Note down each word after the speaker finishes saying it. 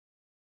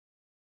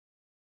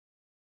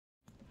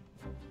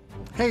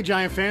Hey,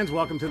 Giant fans.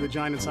 Welcome to the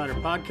Giant Insider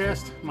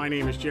Podcast. My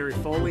name is Jerry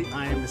Foley.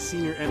 I am the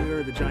senior editor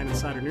of the Giant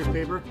Insider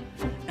newspaper.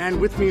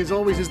 And with me, as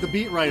always, is the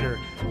beat writer,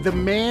 the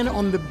man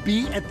on the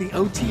beat at the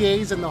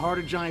OTAs and the heart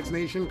of Giants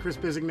Nation, Chris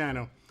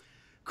Bisignano.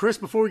 Chris,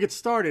 before we get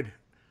started,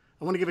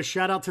 I want to give a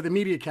shout out to the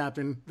Media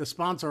Captain, the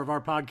sponsor of our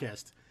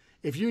podcast.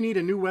 If you need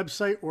a new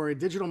website or a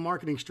digital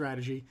marketing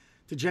strategy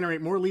to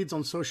generate more leads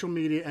on social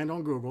media and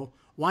on Google,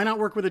 why not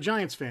work with a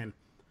Giants fan?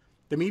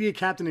 The Media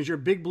Captain is your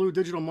Big Blue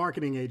digital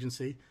marketing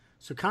agency.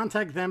 So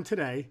contact them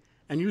today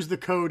and use the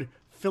code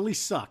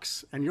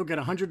PhillySucks, and you'll get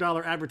a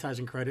 $100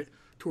 advertising credit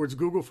towards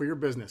Google for your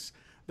business.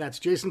 That's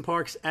Jason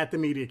Parks at the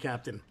Media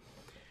Captain.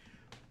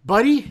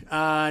 Buddy,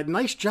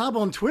 nice job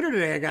on Twitter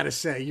today, I got to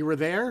say. You were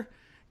there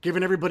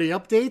giving everybody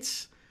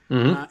updates.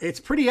 Mm-hmm. It's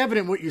pretty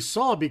evident what you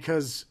saw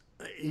because,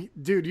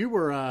 dude, you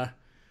were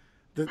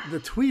the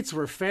tweets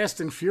were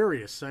fast and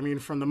furious. I mean,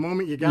 from the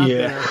moment you got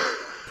there,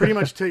 pretty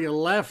much till you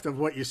left of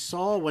what you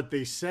saw, what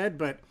they said,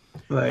 but...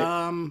 Right.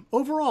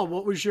 Overall,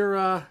 what was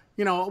your,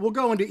 we'll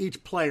go into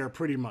each player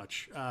pretty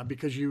much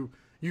because you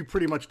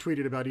pretty much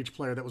tweeted about each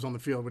player that was on the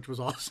field, which was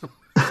awesome.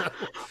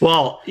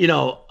 Well,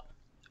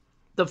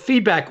 the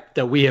feedback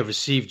that we have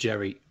received,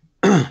 Jerry,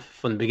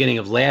 from the beginning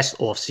of last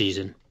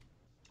offseason,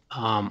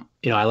 I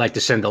like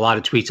to send a lot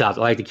of tweets out.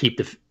 I like to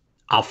keep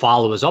our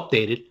followers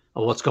updated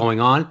on what's going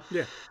on.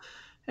 Yeah.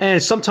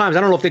 And sometimes,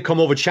 I don't know if they come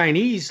over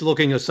Chinese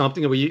looking or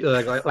something,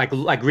 or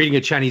like reading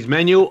a Chinese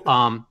menu.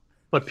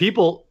 But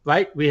people,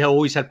 right, we have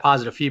always had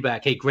positive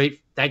feedback. Hey, great.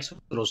 Thanks for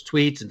those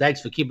tweets and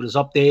thanks for keeping us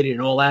updated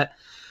and all that.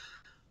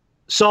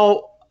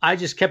 So I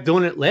just kept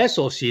doing it last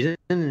offseason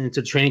and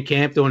into training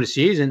camp during the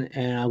season.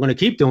 And I'm going to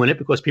keep doing it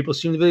because people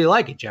seem to really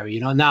like it, Jerry.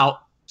 Now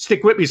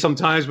stick with me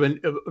sometimes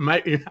when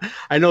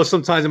I know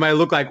sometimes it might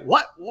look like,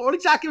 what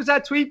exactly was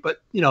that tweet?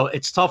 But,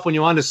 it's tough when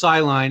you're on the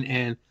sideline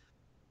and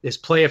there's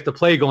play after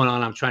play going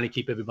on. I'm trying to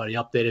keep everybody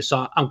updated.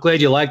 So I'm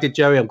glad you liked it,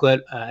 Jerry. I'm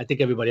glad. I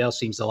think everybody else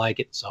seems to like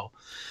it. So,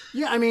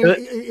 yeah, I mean,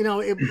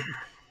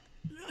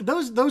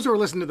 those who are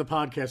listening to the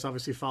podcast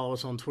obviously follow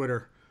us on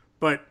Twitter.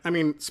 But, I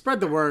mean, spread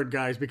the word,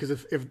 guys, because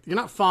if you're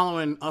not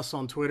following us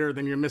on Twitter,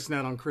 then you're missing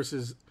out on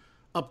Chris's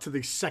up to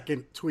the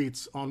second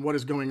tweets on what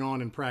is going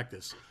on in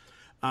practice.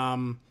 I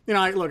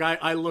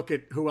look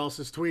at who else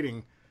is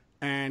tweeting,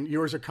 and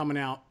yours are coming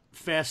out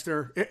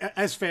faster,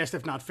 as fast,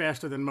 if not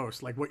faster than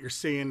most. Like what you're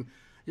seeing.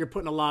 You're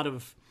putting a lot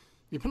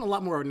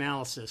more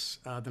analysis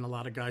than a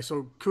lot of guys.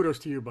 So kudos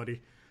to you,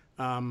 buddy.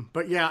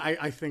 But yeah,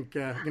 I think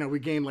we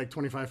gained like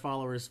 25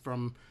 followers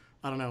from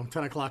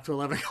 10 o'clock to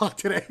 11 o'clock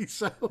today.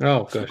 So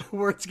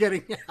word's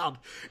getting out,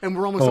 and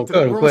we're almost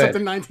up to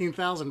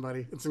 19,000,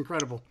 buddy. It's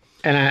incredible.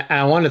 And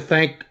I want to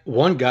thank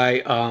one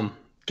guy,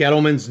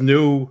 Gettleman's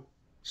new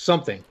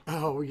something.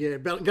 Oh yeah,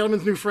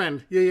 Gettleman's new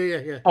friend.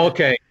 Yeah.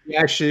 Okay, he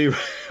actually,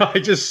 I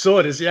just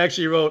saw this. He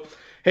actually wrote,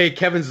 "Hey,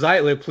 Kevin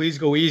Zeitler, please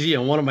go easy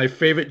on one of my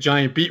favorite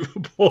Giant beat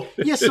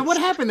reporters." Yeah, so what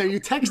happened there? You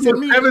texted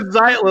me. Kevin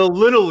Zeitler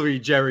literally,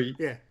 Jerry,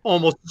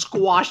 almost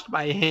squashed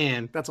my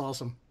hand. That's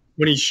awesome.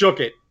 When he shook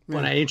it,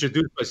 when I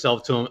introduced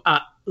myself to him.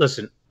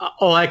 Listen,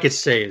 all I could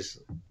say is,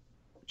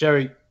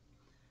 Jerry,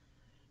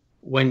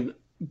 when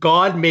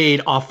God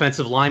made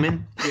offensive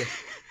linemen,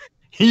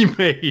 he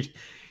made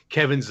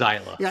Kevin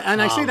Zeitler. Yeah,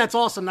 and I say that's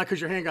awesome, not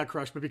because your hand got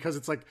crushed, but because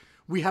it's like,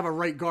 we have a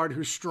right guard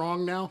who's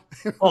strong now,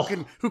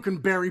 who can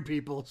bury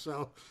people.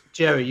 So,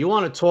 Jerry, you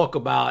want to talk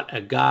about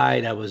a guy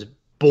that was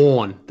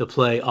born to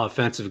play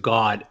offensive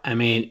guard? I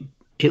mean,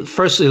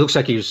 firstly, it looks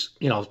like he was,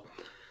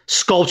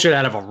 sculptured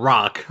out of a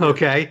rock.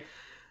 Okay,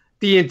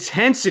 the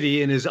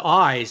intensity in his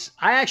eyes.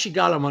 I actually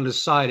got him on the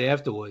side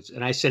afterwards,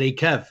 and I said, "Hey,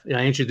 Kev," and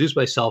I introduced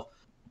myself.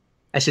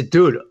 I said,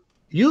 "Dude,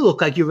 you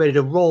look like you're ready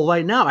to roll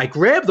right now." I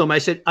grabbed him. I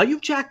said, "Are you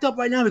jacked up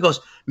right now?" He goes,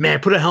 "Man,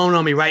 put a helmet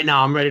on me right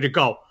now. I'm ready to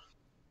go."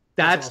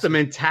 That's awesome. The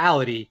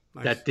mentality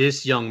that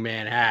this young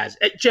man has.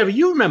 Hey, Jerry,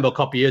 you remember a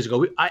couple years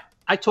ago,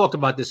 I talked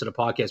about this in a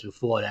podcast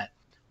before that.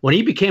 When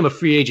he became a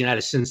free agent out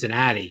of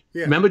Cincinnati,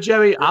 remember,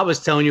 Jerry? I was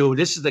telling you,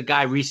 this is the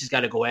guy Reese's got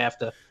to go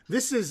after.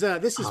 This is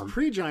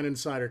pre-Giant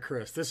Insider,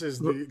 Chris. This is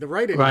the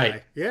writing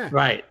guy. Yeah.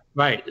 Right.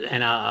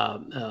 And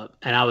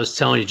I was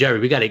telling you, Jerry,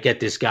 we got to get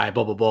this guy,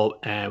 blah, blah, blah.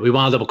 And we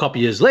wound up a couple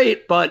years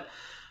late, but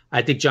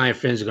I think Giant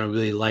fans are going to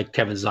really like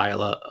Kevin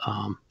Zeitler.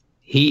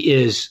 He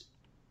is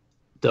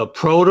the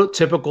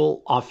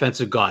prototypical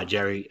offensive guard,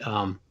 Jerry.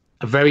 A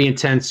very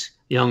intense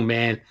young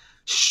man,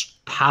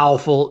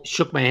 powerful,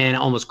 shook my hand,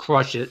 almost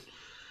crushed it.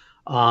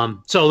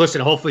 So listen,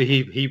 hopefully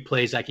he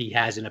plays like he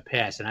has in the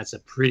past, and that's a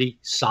pretty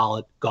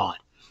solid guard.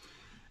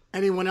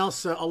 Anyone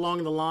else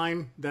along the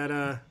line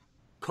that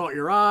caught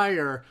your eye,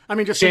 or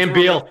just Sam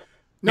Beal?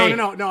 No.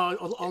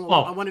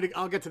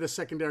 I'll get to the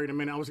secondary in a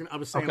minute. I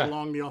was saying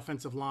along the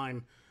offensive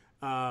line,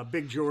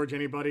 Big George.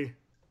 Anybody?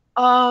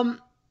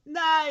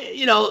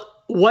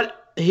 What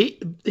he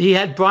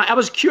had. Brian. I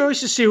was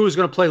curious to see who was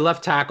going to play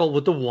left tackle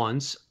with the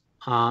ones.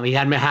 He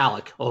had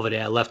Mihalik over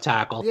there, left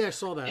tackle. Yeah, I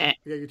saw that.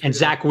 And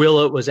Zach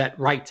Wheeler was at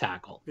right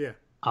tackle. Yeah.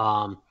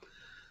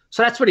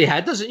 So that's what he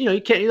had.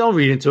 You don't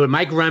read into it.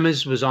 Mike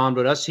Remmers was on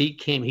with us.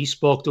 He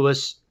spoke to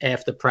us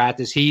after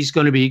practice. He's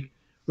going to be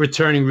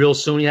returning real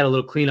soon. He had a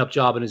little cleanup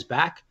job in his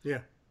back. Yeah.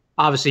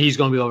 Obviously, he's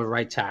going to be over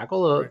right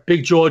tackle. Right.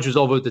 Big George was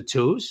over at the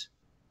twos.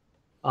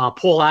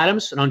 Paul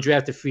Adams, an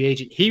undrafted free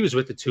agent, he was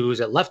with the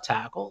twos at left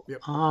tackle.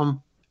 Yep.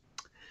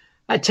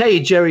 I tell you,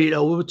 Jerry,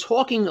 we were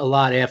talking a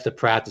lot after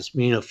practice,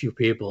 me and a few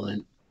people,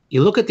 and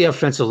you look at the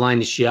offensive line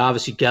this year.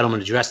 Obviously,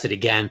 Gettleman addressed it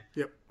again.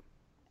 Yep.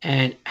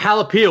 And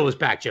Halapio was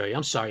back, Jerry.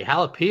 I'm sorry.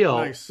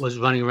 Halapio was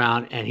running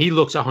around, and he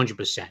looks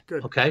 100%.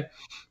 Good. Okay?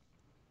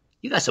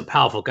 You got some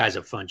powerful guys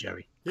up front,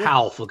 Jerry. Yeah.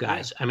 Powerful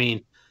guys. Yeah. I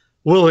mean,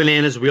 Will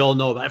Hernandez, we all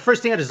know about it.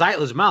 First thing out of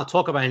Zeitler's mouth,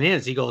 talk about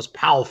Hernandez, he goes,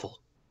 powerful.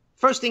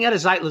 First thing out of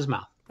Zeitler's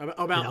mouth.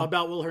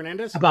 About Will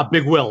Hernandez? About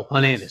Big Will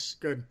Hernandez.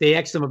 Good. They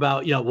asked him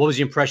about, what was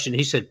the impression?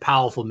 He said,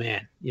 powerful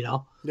man,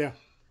 Yeah.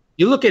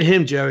 You look at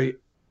him, Jerry,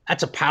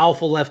 that's a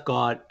powerful left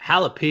guard.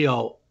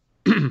 Halapio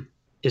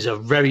is a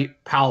very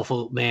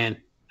powerful man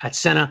at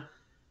center.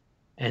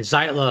 And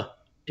Zeitler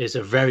is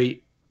a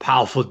very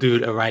powerful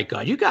dude at right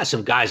guard. You got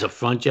some guys up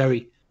front,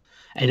 Jerry.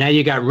 And now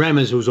you got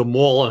Remmers, who's a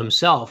mauler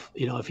himself.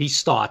 If he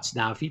starts.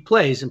 Now, if he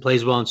plays and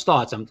plays well and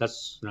starts,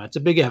 that's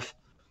a big if.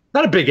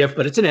 Not a big if,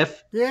 but it's an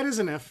if. Yeah, it is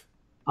an if.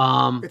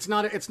 It's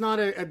not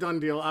a done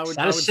deal. I would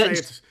say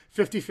it's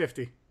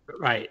 50-50.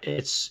 Right.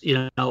 It's,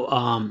 you're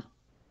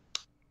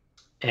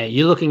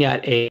looking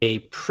at a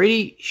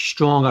pretty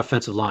strong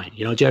offensive line.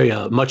 Jerry,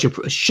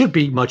 should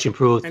be much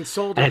improved. And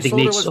Solder, I think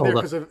Solder Nate was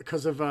Solder there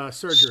because of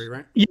surgery,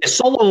 right? Yeah,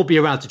 Solder won't be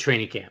around to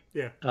training camp.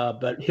 Yeah.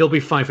 But he'll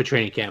be fine for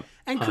training camp.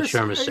 And Chris,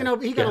 Sherman said.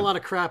 He got a lot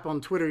of crap on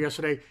Twitter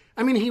yesterday.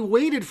 I mean, he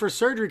waited for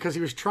surgery because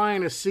he was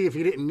trying to see if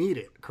he didn't need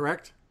it,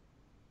 correct?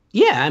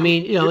 Yeah, I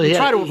mean, he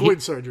try to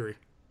avoid surgery.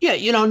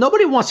 Yeah,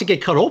 nobody wants to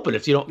get cut open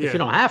if you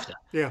don't have to.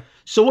 Yeah.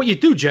 So what you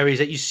do, Jerry, is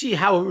that you see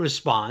how it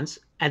responds,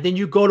 and then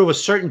you go to a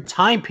certain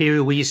time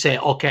period where you say,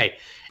 okay,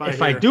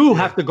 I do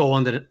have to go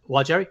under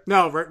what, Jerry?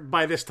 No,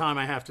 by this time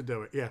I have to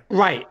do it. Yeah.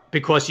 Right,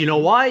 because you know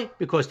why?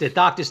 Because the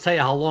doctors tell you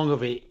how long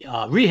of a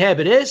rehab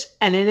it is,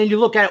 and then you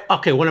look at,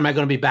 okay, when am I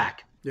going to be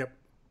back? Yep.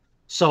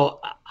 So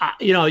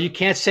you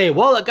can't say,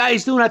 well, the guy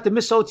he's doing have to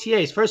miss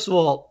OTAs. First of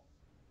all,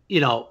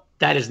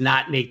 that is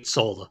not Nate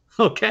Solder.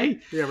 Okay?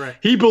 Yeah, right.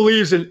 He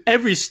believes in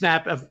every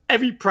snap of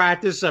every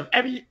practice, of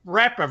every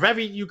rep, of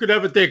every you could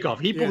ever think of.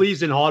 He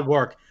believes in hard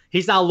work.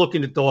 He's not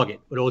looking to dog it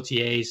with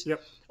OTAs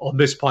or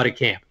miss part of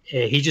camp.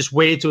 He just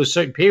waited to a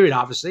certain period,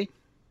 obviously.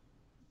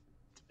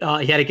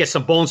 He had to get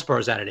some bone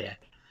spurs out of there.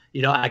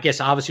 I guess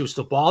obviously it was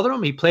still bothering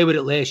him. He played with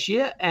it last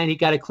year, and he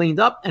got it cleaned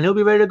up, and he'll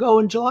be ready to go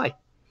in July.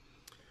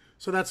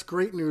 So that's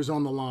great news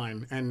on the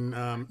line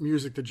and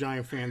music to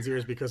Giant fans'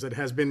 ears because it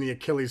has been the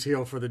Achilles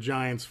heel for the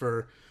Giants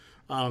for,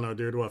 I don't know,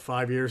 dude,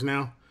 5 years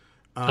now?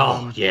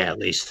 At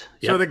least.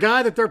 Yep. So the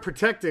guy that they're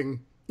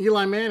protecting,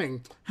 Eli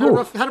Manning, had a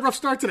rough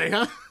start today,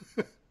 huh?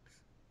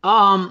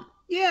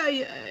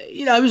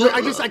 It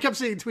was. I kept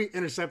seeing tweet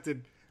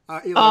intercepted.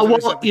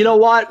 Intercepted. You know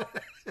what?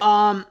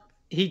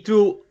 He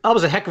threw. That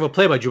was a heck of a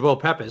play by Jabril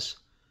Peppers.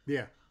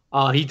 Yeah.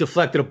 He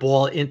deflected a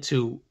ball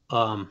into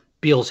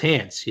Beal's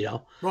hands.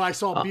 Well, I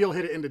saw Beal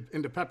hit it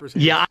into Peppers'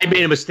 hands. Yeah, I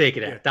made a mistake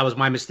of that. Yeah. That was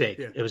my mistake.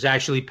 Yeah. It was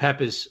actually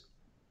Peppers.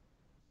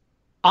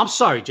 I'm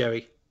sorry,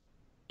 Jerry.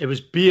 It was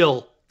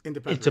Beal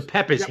into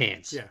Peppers'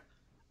 hands. Yeah.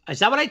 Is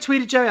that what I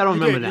tweeted, Jerry? I don't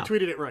remember now. You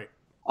tweeted it right.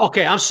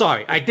 Okay, I'm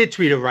sorry. I did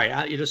tweet it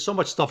right. There's so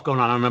much stuff going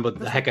on. I don't remember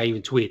the heck I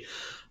even tweet.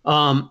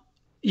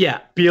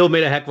 Beal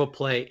made a heck of a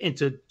play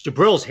into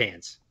Jabril's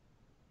hands.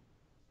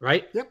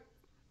 Right? Yep.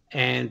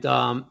 And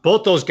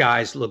both those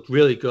guys looked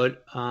really good.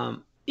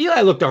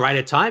 Eli looked all right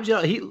at times.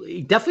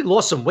 He definitely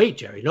lost some weight,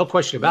 Jerry. No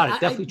question about it.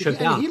 Definitely trimmed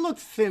down. He looked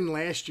thin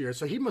last year,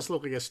 so he must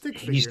look like a stick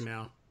figure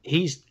now.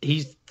 He's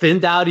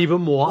thinned out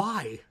even more.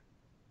 Why?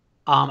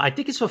 I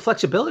think it's for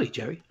flexibility,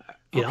 Jerry.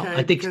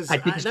 I think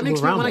that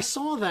makes me. When I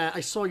saw that, I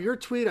saw your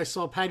tweet. I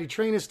saw Patty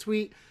Traina's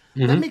tweet.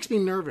 Mm-hmm. That makes me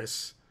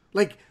nervous.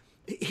 Like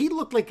he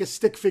looked like a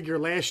stick figure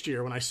last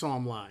year when I saw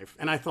him live,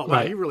 and I thought,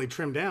 wow, he really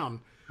trimmed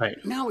down. Right.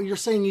 Now you're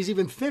saying he's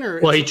even thinner.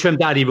 Well, he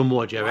trimmed out even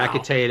more, Jerry. Wow, I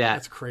could tell you that.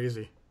 That's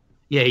crazy.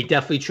 Yeah, he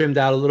definitely trimmed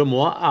out a little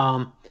more.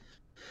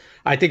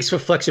 I think it's for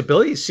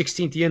flexibility. He's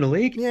 16th year in the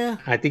league. Yeah.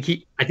 I think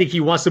he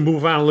wants to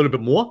move around a little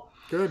bit more.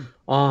 Good.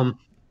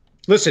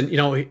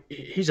 Listen,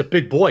 he's a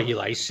big boy,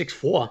 Eli. He's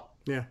 6'4".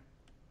 Yeah.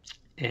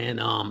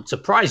 And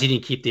surprised he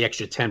didn't keep the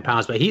extra 10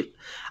 pounds. But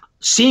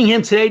seeing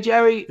him today,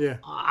 Jerry,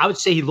 I would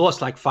say he lost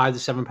like 5 to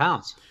 7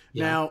 pounds.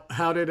 Now,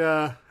 how did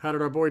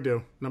our boy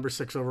do? Number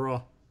 6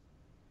 overall.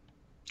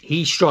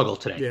 He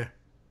struggled today. Yeah.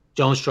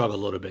 Jones struggled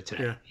a little bit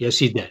today. Yeah. Yes,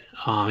 he did.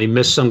 He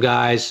missed some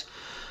guys,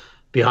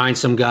 behind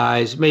some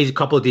guys, made a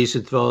couple of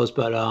decent throws,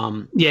 but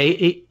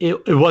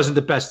it wasn't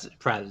the best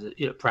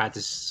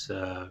practice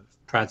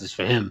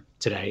for him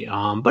today.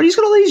 But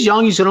he's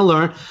young. He's going to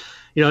learn.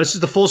 This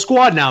is the full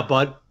squad now,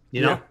 bud.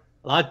 A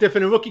lot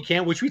different in rookie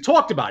camp, which we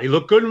talked about. He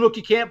looked good in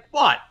rookie camp,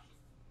 but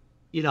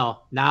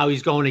now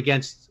he's going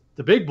against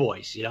the big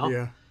boys.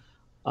 Yeah.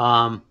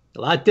 A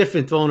lot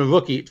different throwing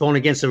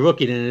against a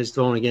rookie than it is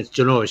throwing against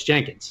Janoris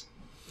Jenkins,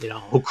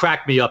 who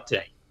cracked me up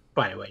today.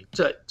 by the way.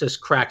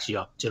 Just cracks you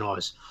up,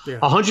 Janoris. Yeah.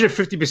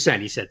 150%,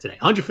 he said today.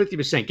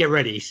 150%. Get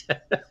ready, he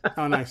said.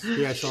 Oh, nice.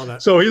 Yeah, I saw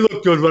that. So he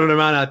looked good running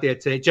around out there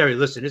today. Jerry,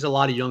 listen, there's a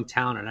lot of young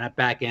talent on that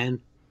back end.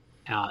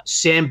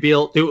 Sam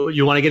Beal,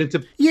 you want to get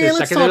into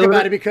let's talk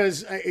about it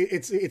because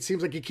it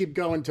seems like you keep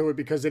going to it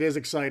because it is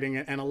exciting,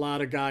 and a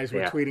lot of guys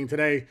were tweeting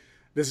today,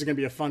 this is going to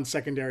be a fun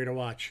secondary to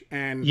watch.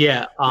 And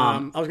I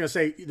was going to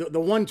say, the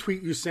one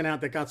tweet you sent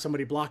out that got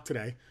somebody blocked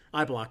today,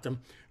 I blocked him,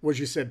 was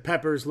you said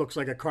Peppers looks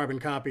like a carbon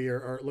copy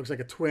or looks like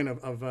a twin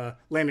of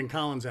Landon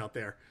Collins out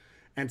there.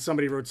 And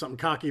somebody wrote something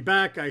cocky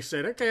back. I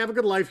said, okay, have a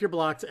good life, you're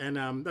blocked.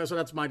 And so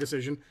that's my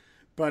decision.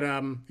 But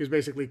he was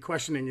basically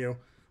questioning you,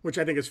 which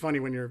I think is funny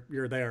when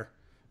you're there.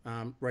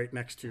 Right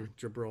next to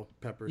Jabril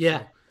Peppers. Yeah.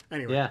 So,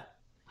 anyway. Yeah.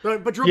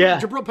 But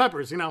Jabril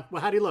Peppers,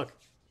 well, how do you look?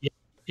 Yeah.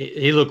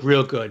 He looked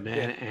real good, man.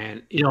 Yeah.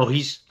 And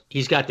he's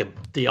got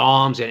the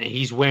arms, and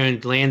he's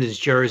wearing Landon's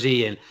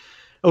jersey, and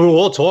we were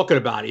all talking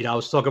about it. I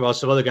was talking about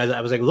some other guys.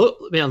 I was like,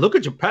 look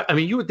at your. I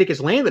mean, you would think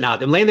it's Landon out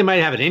there. Landon might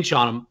have an inch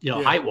on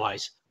him, height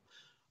wise,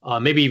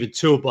 maybe even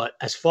 2. But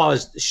as far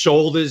as the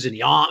shoulders and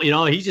the arm,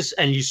 he just,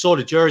 and you saw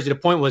the jersey. The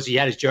point was he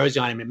had his jersey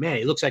on him, and man,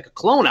 he looks like a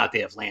clone out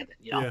there of Landon.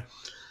 Yeah.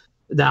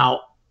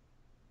 Now,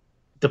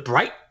 the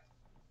bright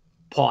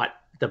part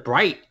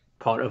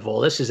of all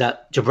this is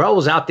that Jabril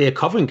was out there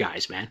covering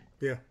guys, man.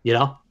 Yeah. He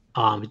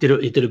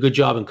did a good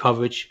job in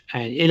coverage,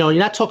 and you're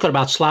not talking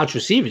about slouch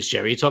receivers,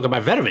 Jerry. You're talking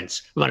about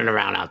veterans running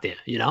around out there.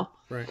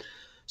 Right.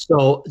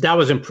 So that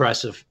was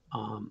impressive.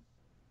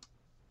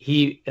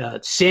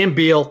 Sam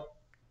Beal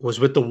was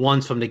with the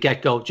ones from the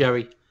get-go,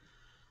 Jerry,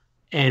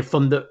 and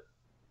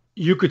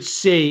you could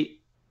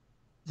see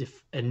the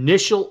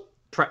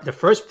the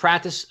first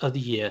practice of the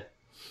year,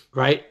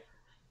 right?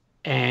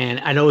 And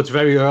I know it's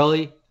very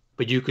early,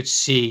 but you could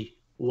see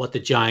what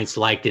the Giants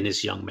liked in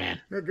this young man.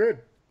 They're good.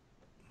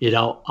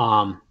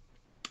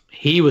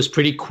 He was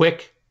pretty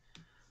quick.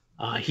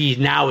 He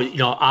now,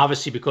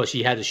 obviously because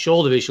he had a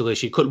shoulder issue,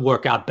 he couldn't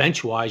work out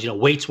bench-wise,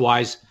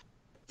 weights-wise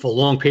for a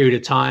long period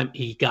of time.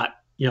 He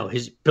got,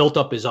 his built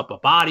up his upper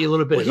body a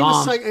little bit, his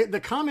arms. The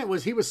comment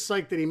was he was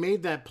psyched that he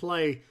made that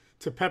play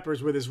to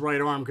Peppers with his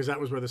right arm because that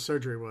was where the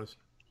surgery was.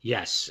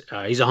 Yes,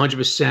 he's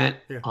 100%.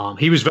 Yeah.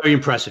 He was very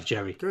impressive,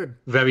 Jerry. Good.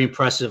 Very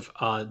impressive.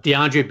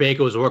 DeAndre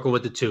Baker was working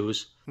with the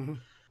 2s,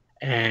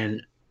 and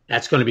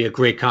that's going to be a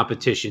great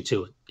competition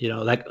too.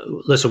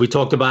 Listen, we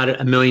talked about it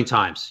a million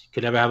times. You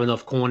could never have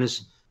enough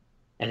corners,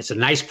 and it's a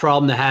nice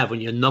problem to have when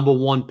you're number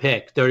 1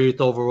 pick, 30th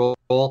overall.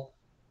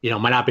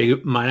 Might not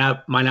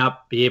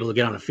be able to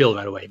get on the field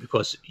right away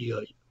because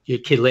your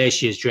kid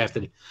last year's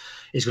drafted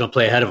is going to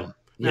play ahead of him.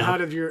 Now, how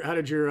did your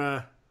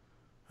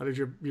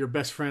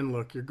best friend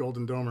look, your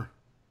Golden Domer?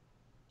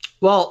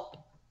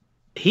 Well,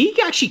 he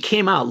actually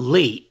came out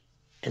late.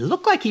 It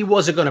looked like he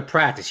wasn't going to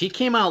practice. He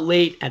came out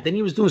late, and then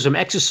he was doing some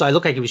exercise. It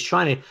looked like he was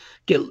trying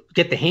to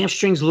get the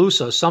hamstrings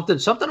loose or something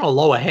on the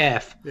lower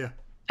half. Yeah.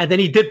 And then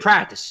he did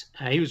practice.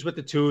 He was with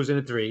the 2s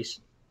and the 3s.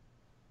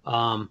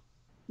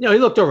 He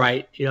looked all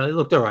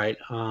right.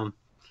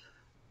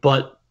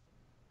 But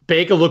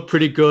Baker looked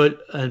pretty good,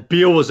 and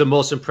Beal was the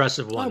most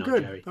impressive one. Oh,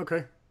 good. Jerry.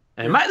 Okay.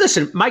 And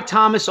Mike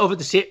Thomas over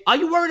the sea. Are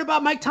you worried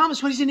about Mike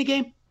Thomas when he's in the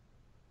game,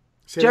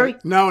 Jerry?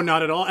 No,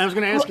 not at all. I was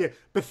going to ask you.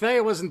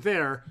 Bethea wasn't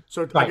there,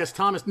 so right. I guess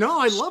Thomas. No,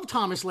 I loved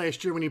Thomas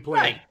last year when he played.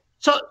 Right.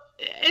 So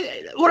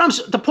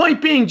the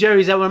point being,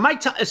 Jerry, is that when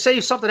say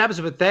something happens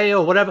to Bethea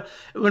or whatever,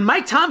 when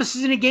Mike Thomas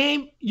is in a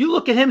game, you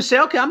look at him and say,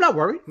 "Okay, I'm not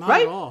worried." Not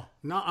right? at all.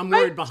 No, I'm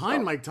worried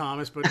behind Mike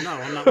Thomas, but no,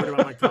 I'm not worried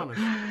about Mike Thomas.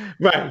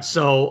 Right.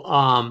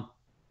 So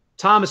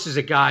Thomas is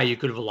a guy you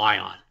could rely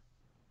on.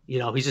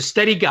 He's a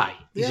steady guy.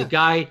 He's a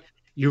guy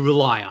you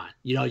rely on.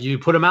 You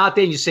put him out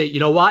there and you say, you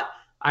know what?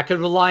 I could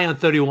rely on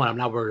 31. I'm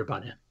not worried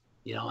about him.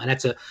 And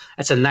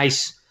that's a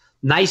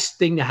nice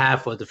thing to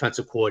have for a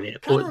defensive coordinator.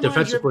 Kind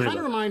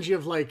of reminds you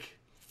of like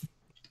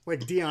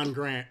Deion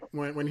Grant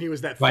when he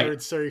was that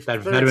third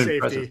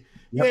safety.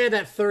 Yep. Yeah,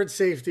 that third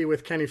safety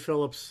with Kenny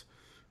Phillips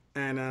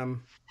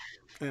and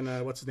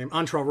what's his name?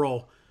 Antrell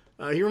Roll.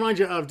 He reminds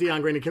you of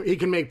Deion Grant. He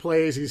can make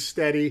plays. He's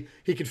steady.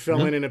 He could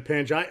fill in a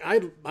pinch. I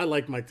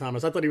like Mike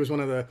Thomas. I thought he was one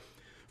of the,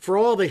 for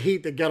all the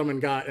heat that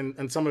Gettleman got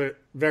and some of it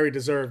very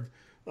deserved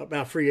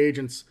about free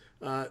agents,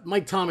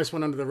 Mike Thomas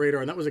went under the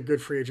radar, and that was a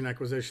good free agent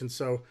acquisition.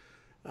 So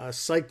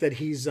psyched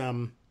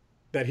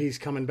that he's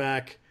coming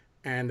back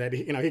and that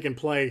he can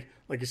play.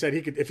 Like you said,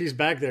 if he's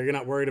back there, you're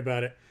not worried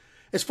about it.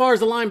 As far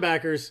as the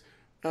linebackers,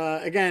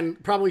 again,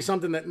 probably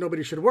something that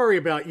nobody should worry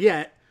about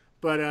yet.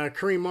 But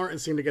Kareem Martin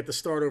seemed to get the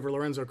start over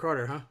Lorenzo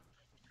Carter, huh?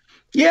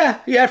 Yeah,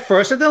 at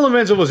first. And then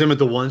Lorenzo was in with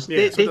the ones.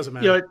 Yeah, so it doesn't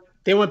matter.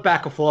 They went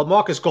back and forth.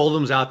 Marcus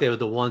Golden was out there with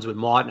the ones with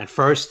Martin at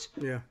first.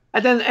 Yeah.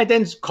 And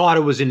then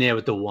Carter was in there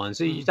with the ones.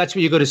 That's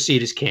what you're going to see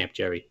this camp,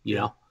 Jerry,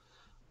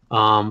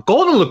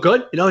 Golden looked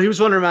good. He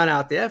was running around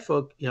out there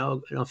for,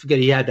 don't forget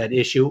he had that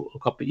issue a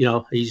couple,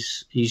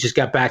 he's just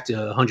got back to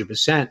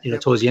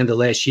 100%, towards the end of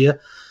last year.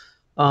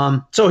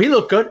 So he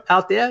looked good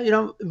out there,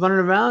 running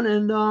around,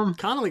 and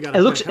Connolly got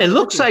a pick. It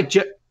looks like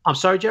I'm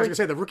sorry, Jerry. I was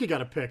gonna say the rookie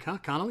got a pick, huh?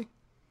 Connolly?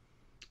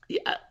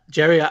 Yeah,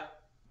 Jerry.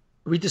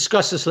 we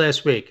discussed this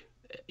last week.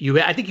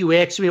 I think you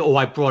asked me, or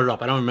I brought it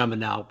up. I don't remember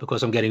now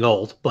because I'm getting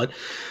old. But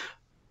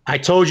I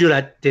told you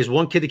that there's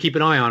one kid to keep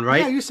an eye on,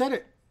 right? Yeah, you said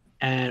it.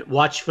 And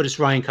watch for this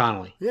Ryan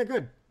Connolly. Yeah,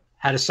 good.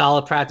 Had a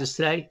solid practice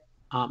today.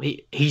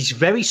 He's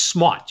very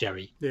smart,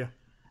 Jerry. Yeah.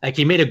 Like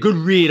he made a good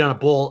read on a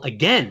ball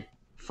again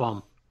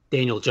from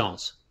Daniel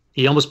Jones.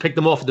 He almost picked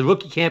him off at the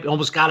rookie camp.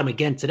 Almost got him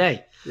again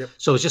today. Yep.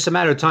 So it's just a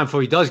matter of time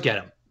before he does get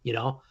him. You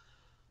know,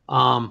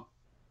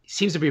 he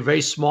seems to be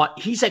very smart.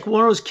 He's like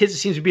one of those kids that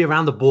seems to be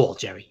around the ball,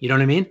 Jerry. You know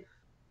what I mean?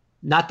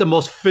 Not the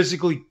most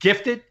physically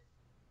gifted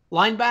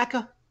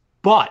linebacker,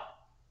 but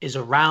is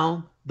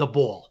around the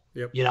ball.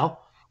 Yep. You know,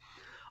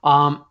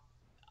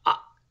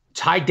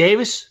 Ty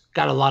Davis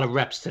got a lot of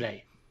reps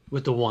today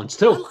with the ones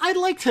too. I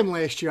liked him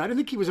last year. I didn't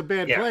think he was a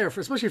bad player,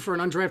 especially for an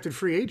undrafted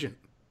free agent.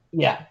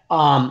 Yeah.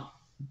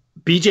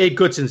 BJ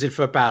Goodson's in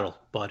for a battle,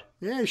 bud.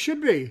 Yeah, he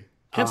should be.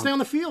 Can't stay on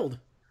the field.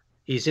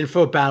 He's in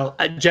for a battle.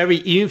 Jerry,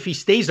 even if he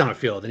stays on the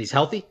field and he's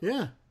healthy,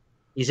 yeah,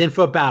 he's in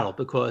for a battle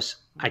because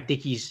I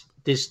think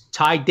this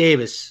Ty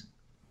Davis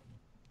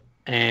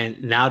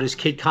and now this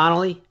kid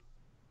Connolly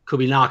could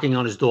be knocking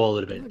on his door a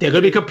little bit. They're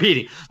going to be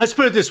competing. Let's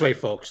put it this way,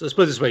 folks. Let's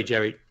put it this way,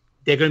 Jerry.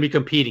 They're going to be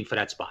competing for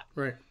that spot.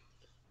 Right.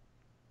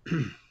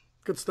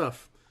 Good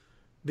stuff.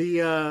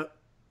 The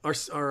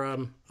our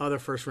other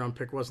first round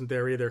pick wasn't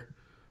there either.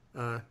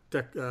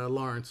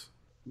 Lawrence.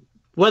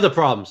 Weather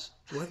problems.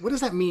 What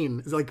does that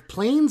mean? Is it like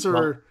planes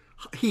or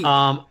heat?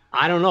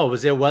 I don't know.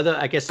 Was there weather?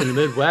 I guess in the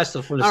Midwest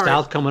or from the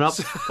south coming up.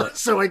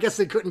 So I guess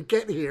they couldn't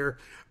get here.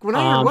 When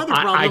I hear weather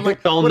problem, I'm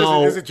like, don't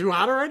know. Is it too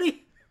hot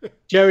already?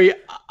 Jerry,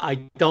 I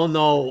don't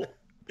know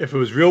if it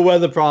was real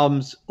weather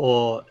problems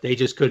or they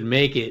just couldn't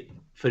make it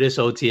for this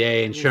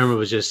OTA and Sherman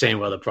was just saying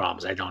weather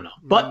problems. I don't know.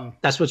 But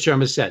that's what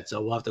Sherman said,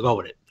 so we'll have to go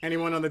with it.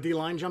 Anyone on the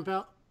D-line jump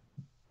out?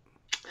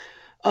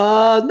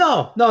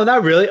 No,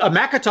 not really.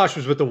 McIntosh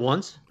was with the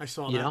ones. I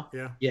saw that.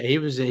 Yeah. Yeah, he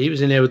was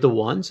in there with the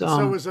ones.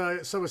 So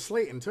was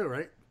Slayton too,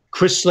 right?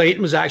 Chris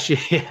Slayton was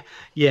actually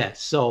yeah.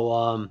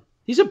 So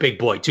he's a big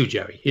boy too,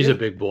 Jerry. He's a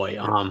big boy.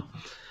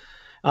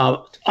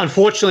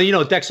 Unfortunately,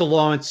 Dexter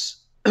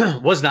Lawrence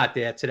was not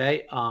there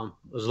today.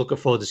 Was looking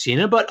forward to seeing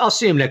him, but I'll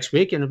see him next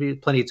week, and there'll be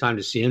plenty of time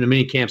to see him. The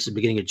mini camp's at the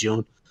beginning of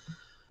June.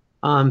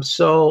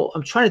 So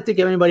I'm trying to think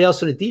of anybody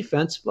else on the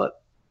defense,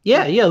 but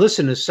yeah.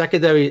 Listen, the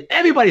secondary,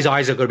 everybody's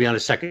eyes are going to be on the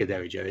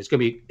secondary, Jerry. It's going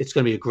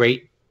to be a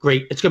great.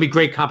 It's going to be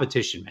great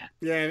competition, man.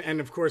 Yeah, and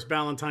of course,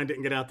 Ballantyne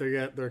didn't get out there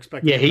yet. They're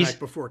expecting him back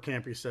before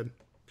camp. He said.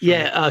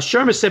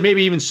 Sherman said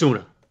maybe even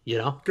sooner.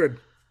 Good.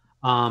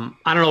 I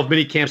don't know if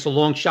mini camp's a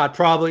long shot,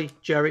 probably,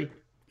 Jerry.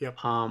 Yep.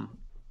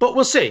 But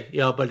we'll see.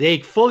 But they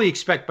fully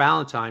expect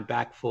Ballantyne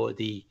back for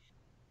the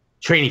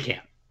training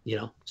camp.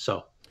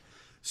 So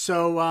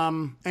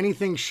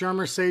anything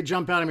Shermer say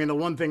jump out? I mean, the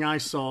one thing I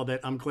saw that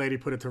I'm glad he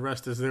put it to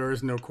rest is there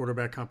is no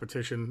quarterback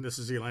competition. This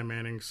is Eli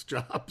Manning's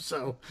job.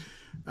 So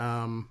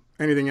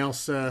anything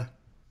else that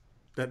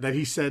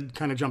he said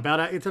kind of jump out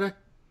at you today?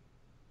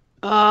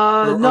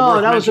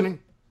 No, that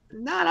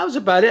was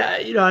about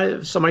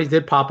it. Somebody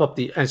did pop up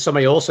and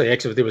somebody also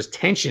asked if there was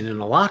tension in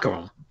the locker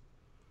room.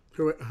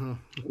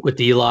 With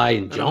Eli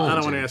and Jones. I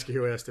don't want to ask you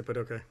who asked it, but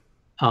okay.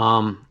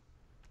 And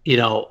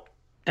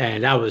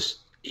that was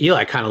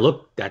Eli kind of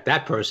looked at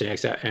that person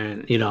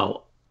and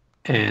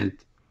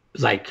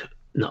like,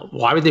 no,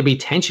 why would there be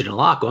tension in the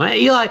locker room?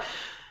 Eli,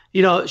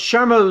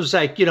 Sherman was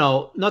like,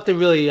 nothing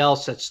really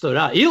else that stood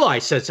out. Eli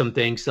said some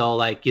things though,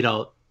 like,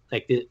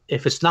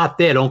 if it's not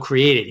there, don't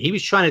create it. He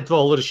was trying to throw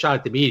a little shot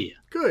at the media.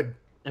 Good.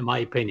 In my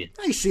opinion.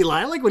 Nice, Eli.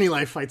 I like when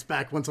Eli fights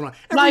back once in a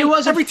while. He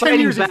wasn't every 10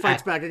 years back. He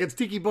fights back against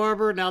Tiki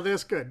Barber. Now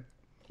this, good.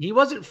 He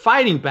wasn't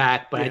fighting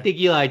back, but I think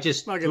Eli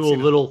just threw a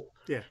little.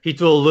 Yeah. He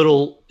threw a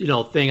little,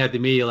 thing at the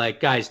media,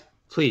 like, guys,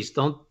 please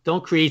don't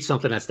create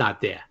something that's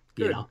not there.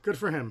 Good. Good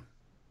for him.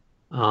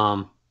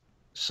 But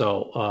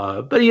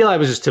Eli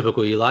was just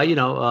typical Eli.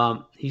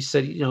 He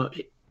said,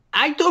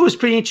 I thought it was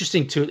pretty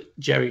interesting too,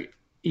 Jerry.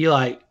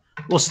 Eli,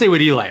 we'll stay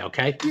with Eli,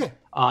 okay? Yeah.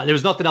 There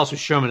was nothing else with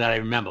Sherman that I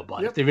remember,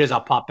 but if there is,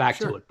 I'll pop back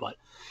to it. But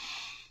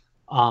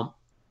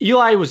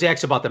Eli was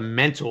asked about the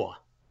mentor,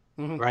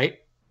 right?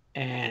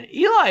 And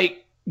Eli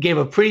gave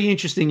a pretty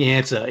interesting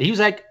answer. He was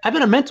like, I've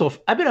been a mentor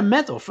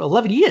for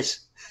 11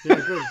 years.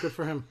 Yeah, good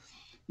for him.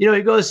 He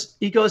goes,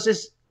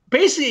 this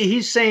basically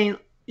he's saying,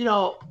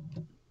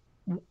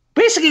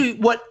 basically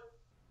what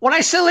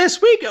I said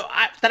last week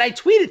that I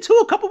tweeted too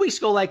a couple weeks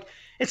ago, like,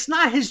 it's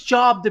not his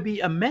job to be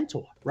a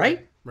mentor,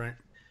 right? Right.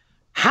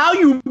 How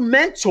you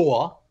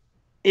mentor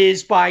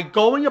is by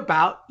going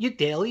about your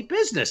daily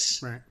business.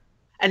 Right.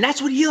 And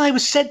that's what Eli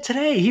was said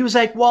today. He was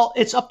like, well,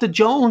 it's up to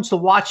Jones to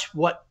watch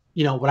what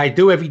I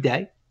do every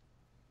day.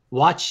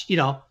 Watch,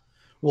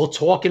 we'll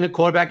talk in the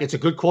quarterback. It's a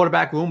good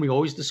quarterback room. We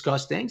always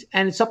discuss things.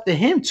 And it's up to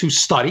him to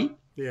study.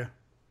 Yeah.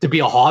 To be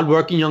a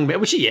hardworking young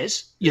man, which he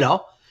is,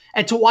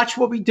 and to watch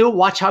what we do,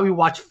 watch how we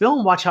watch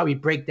film, watch how we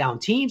break down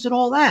teams and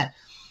all that.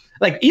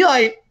 Like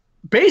Eli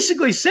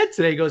basically said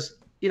today, he goes,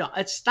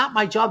 it's not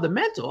my job to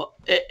mentor.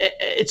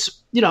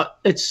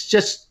 It's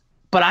just,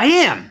 but I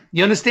am.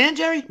 You understand,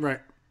 Jerry?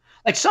 Right.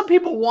 Like some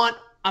people want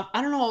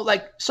I don't know.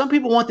 Like some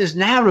people want this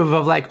narrative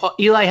of like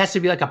Eli has to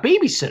be like a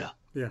babysitter.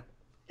 Yeah.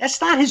 That's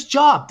not his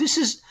job.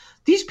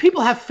 These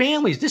people have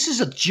families. This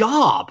is a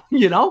job.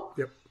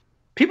 Yep.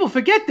 People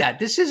forget that.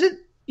 This isn't.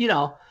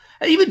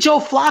 Even Joe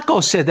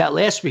Flacco said that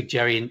last week,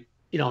 Jerry,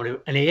 and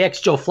they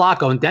asked Joe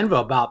Flacco in Denver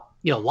about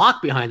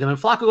Lock behind him, and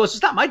Flacco goes,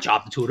 "It's not my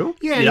job to tutor him."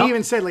 Yeah, and he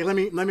even said, like, let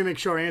me make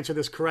sure I answer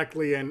this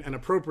correctly and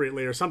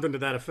appropriately, or something to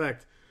that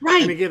effect.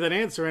 Right. And he gave that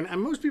answer,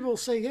 and most people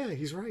say, yeah,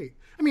 he's right.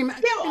 I mean, I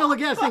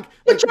think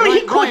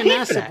Jerry, Ryan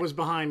Nassib was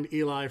behind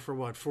Eli for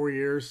what, 4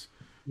 years?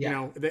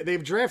 Yeah.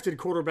 They've drafted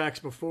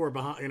quarterbacks before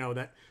behind.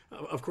 That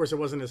of course it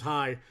wasn't as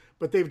high,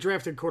 but they've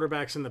drafted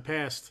quarterbacks in the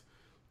past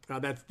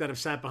that have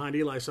sat behind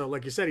Eli. So,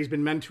 like you said, he's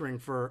been mentoring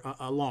for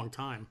a long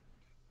time.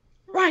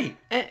 Right.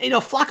 And,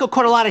 Flacco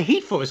caught a lot of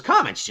heat for his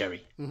comments,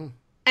 Jerry. Mm-hmm.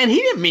 And he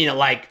didn't mean it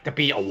like to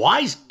be a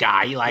wise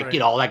guy, like,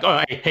 right. Like,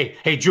 oh,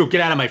 hey, Drew,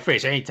 get out of my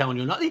face. I ain't telling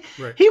you nothing.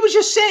 Right. He was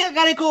just saying, I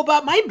got to go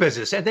about my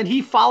business. And then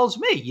he follows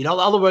me. In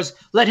other words,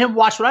 let him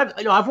watch what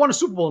I've won a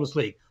Super Bowl in this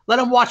league. Let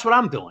him watch what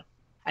I'm doing.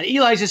 And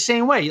Eli's the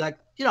same way. Like,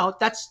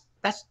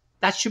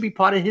 that should be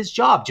part of his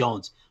job,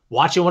 Jones,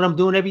 watching what I'm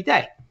doing every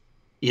day.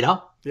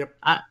 Yep.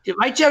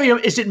 Right, Jerry?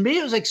 Is it me?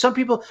 It was like some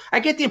people. I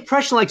get the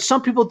impression like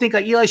some people think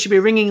like Eli should be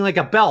ringing like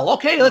a bell.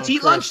 Okay, let's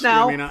eat lunch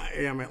now.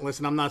 I mean,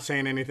 listen, I'm not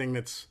saying anything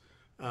that's.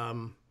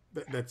 I'm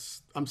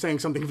saying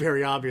something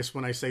very obvious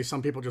when I say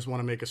some people just want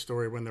to make a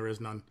story when there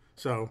is none.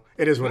 So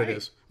it is what it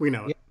is. We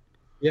know it.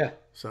 Yeah.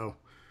 So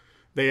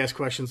they ask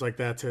questions like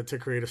that to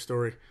create a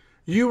story.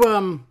 You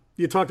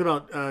talked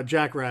about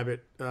Jack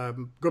Rabbit.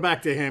 Go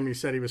back to him. You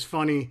said he was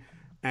funny.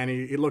 And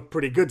he looked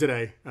pretty good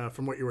today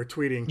from what you were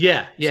tweeting.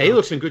 Yeah, so. He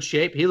looks in good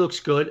shape. He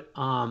looks good.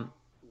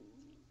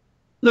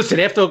 Listen,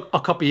 after a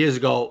couple of years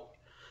ago,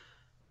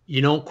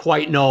 you don't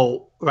quite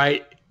know,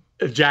 right,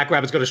 if Jack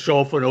Rabbit's going to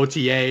show up for an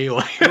OTA.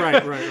 Or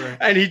right.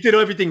 And he did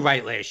everything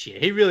right last year.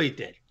 He really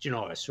did,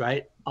 Janoris,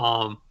 right?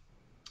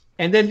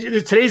 And then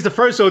today's the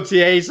first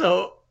OTA,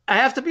 so I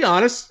have to be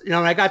honest. When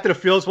I got to the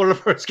field, it's one of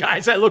the first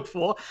guys I looked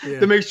for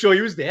to make sure he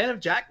was there. And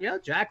Jack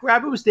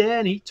Rabbit was there,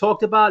 and he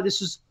talked about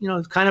this is,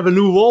 kind of a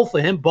new role for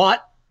him,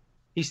 but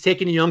he's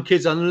taking the young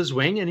kids under his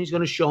wing, and he's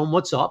going to show them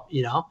what's up,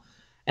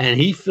 And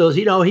he feels,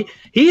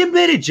 he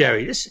admitted,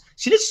 Jerry. This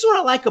is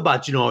what I like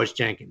about Janoris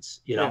Jenkins.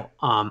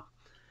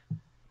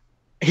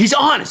 He's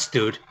honest,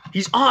 dude.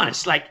 He's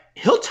honest. Like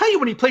he'll tell you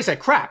when he plays like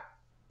crap.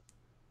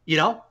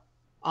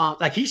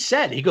 Like he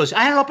said, he goes,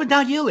 I had an up and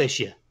down year last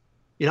year.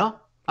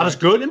 I was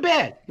good and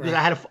bad because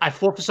I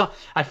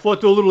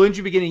fought through a little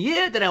injury beginning of the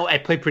year. Then I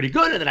played pretty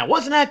good, and then I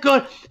wasn't that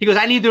good. He goes,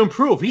 I need to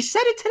improve. He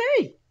said it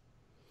today,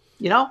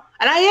 And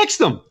I asked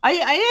him.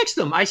 I asked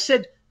him. I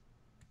said,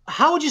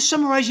 how would you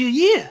summarize your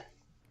year?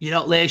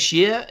 Last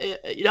year,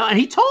 and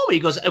he told me. He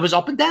goes, it was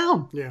up and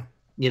down. Yeah.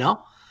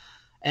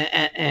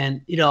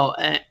 And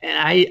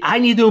I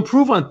need to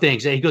improve on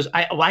things. And he goes,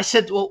 I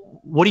said, well,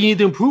 what do you need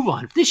to improve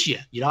on this year?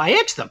 I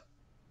asked him,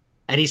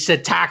 and he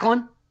said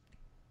tackling.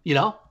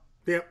 Yep.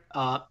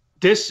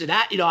 This and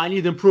that, I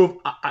need to improve.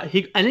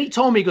 He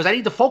told me, he goes, I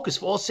need to focus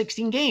for all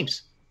 16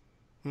 games,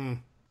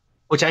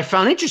 which I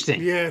found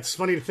interesting. Yeah, it's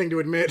funny thing to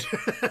admit.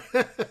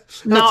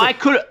 I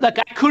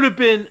could have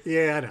been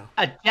I know.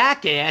 a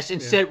jackass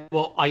and said,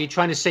 well, are you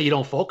trying to say you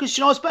don't focus,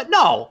 But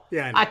no,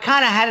 I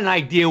kind of had an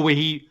idea what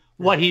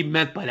he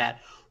meant by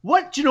that.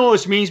 What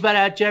Janoris means by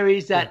that, Jerry,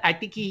 is that I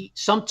think he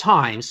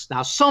sometimes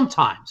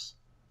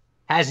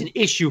has an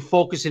issue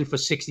focusing for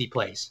 60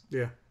 plays.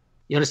 Yeah.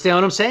 You understand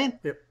what I'm saying?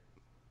 Yep.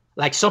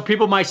 Like some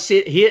people might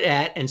sit here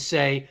at and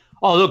say,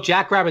 "Oh, look,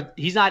 Jack Rabbit,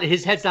 his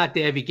head's not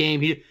there every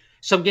game.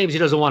 Some games he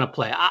doesn't want to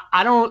play."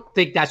 I don't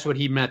think that's what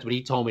he meant when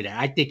he told me that.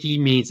 I think he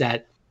means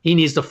that he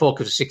needs to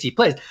focus for 60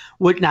 plays.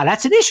 Now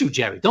that's an issue,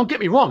 Jerry. Don't get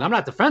me wrong. I'm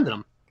not defending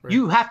him. Right.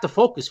 You have to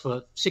focus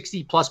for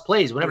 60 plus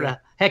plays, whatever the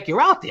heck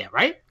you're out there,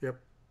 right? Yep.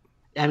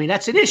 I mean,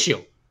 that's an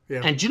issue.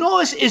 Yeah. And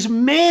Janoris is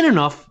man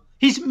enough.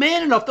 He's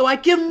man enough, though I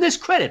give him this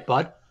credit,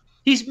 bud.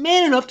 He's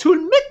man enough to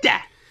admit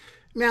that.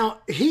 Now,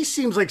 he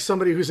seems like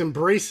somebody who's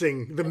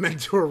embracing the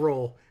mentor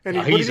role. And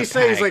what did he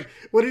say?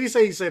 What did he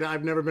say? He said,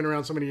 I've never been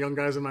around so many young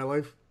guys in my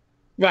life.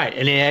 Right.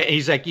 And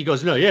he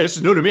goes, no, this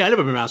is new to me. I've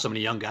never been around so many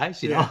young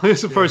guys.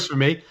 It's the first for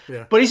me.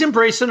 Yeah. But he's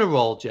embracing the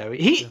role,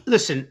 Jerry.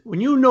 Listen, when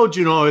you know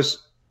Janoris,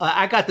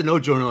 I got to know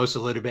Janoris a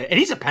little bit, and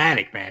he's a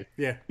panic, man.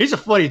 Yeah. He's a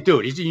funny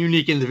dude. He's a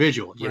unique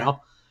individual, you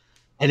know?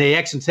 And they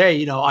asked him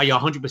today, are you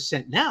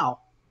 100% now?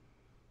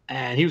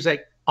 And he was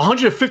like,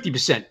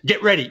 150%.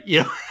 Get ready.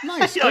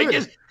 Nice.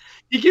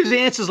 He gives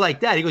answers like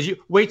that. He goes, "You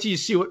wait till you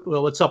see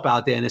what's up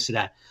out there and this and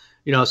that."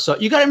 So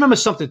you got to remember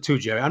something too,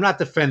 Jerry. I'm not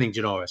defending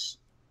Janoris,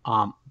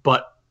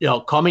 but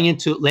coming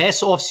into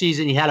last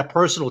offseason, he had a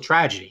personal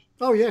tragedy.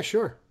 Oh yeah,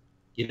 sure.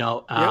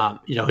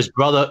 His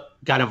brother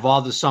got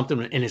involved with something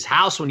in his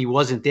house when he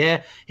wasn't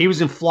there. He was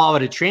in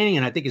Florida training,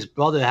 and I think his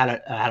brother had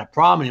a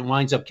problem, and it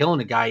winds up killing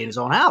the guy in his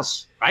own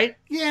house, right?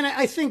 Yeah, and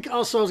I think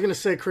also I was going to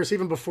say, Chris,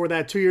 even before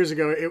that, 2 years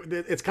ago,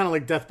 it's kind of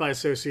like death by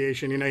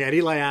association. You had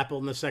Eli Apple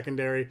in the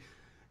secondary.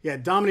 Yeah,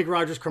 Dominique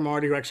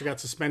Rodgers-Cromartie, who actually got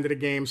suspended a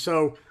game.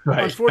 So,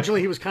 unfortunately,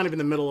 he was kind of in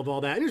the middle of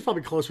all that. And he was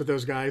probably close with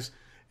those guys.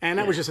 And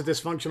that was just a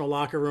dysfunctional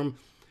locker room.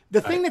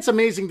 The thing that's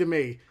amazing to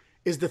me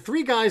is the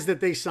 3 guys that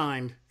they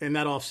signed in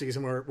that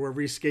offseason where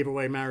Reese gave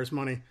away Mara's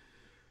money.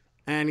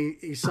 And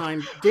he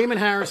signed Damon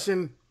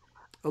Harrison,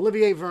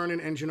 Olivier Vernon,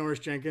 and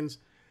Janoris Jenkins.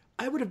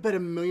 I would have bet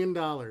 $1 million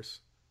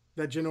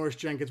that Janoris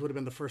Jenkins would have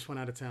been the first one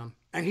out of town.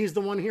 And he's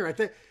the one here. I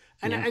think.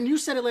 And you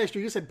said it last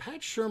year. You said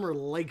Pat Shurmur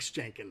likes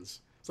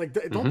Jenkins. It's like,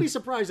 don't be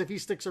surprised if he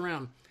sticks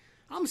around.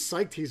 I'm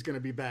psyched he's going to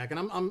be back.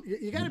 And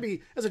you got to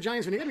be, as a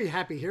Giants fan, you got to be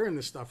happy hearing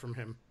this stuff from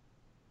him.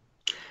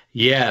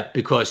 Yeah,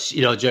 because,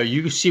 Joe,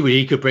 you see what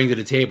he could bring to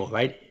the table,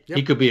 right? Yep.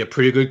 He could be a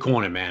pretty good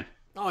corner, man.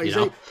 Oh,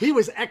 he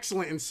was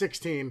excellent in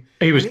 16.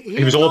 He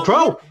was all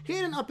pro. He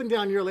had an up and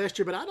down year last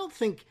year, but I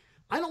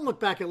don't look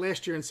back at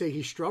last year and say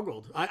he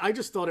struggled. I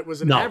just thought it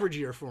was an average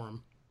year for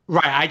him.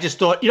 Right. I just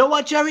thought, you know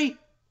what, Jerry?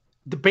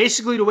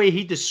 Basically the way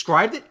he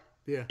described it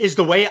is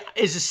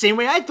the same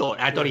way I thought.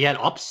 I thought he had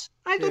ups.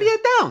 I thought he had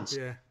downs.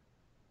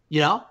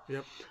 Yeah.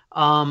 Yep.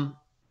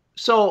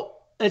 So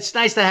it's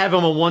nice to have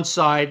him on one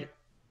side.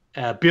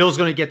 Bill's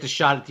going to get the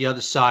shot at the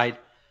other side.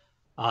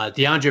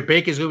 DeAndre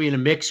Baker's going to be in the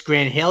mix.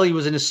 Grant Haley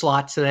was in the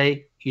slot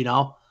today,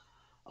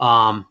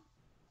 And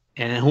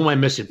who am I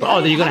missing?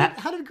 How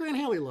did Grant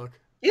Haley look?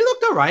 He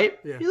looked all right.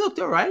 Yeah. He looked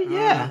all right.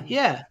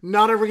 Yeah.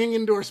 Not a ringing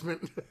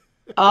endorsement.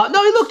 No,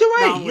 he looked all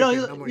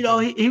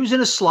right. He was in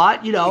a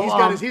slot.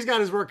 He's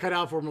got his work cut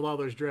out for him with all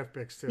those draft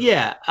picks too.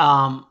 Yeah.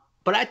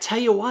 But I tell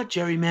you what,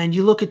 Jerry, man,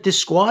 you look at this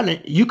squad,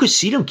 and you could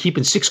see them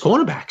keeping 6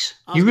 cornerbacks.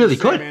 You really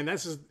could. Man,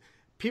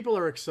 people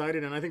are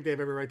excited, and I think they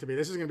have every right to be.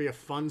 This is going to be a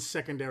fun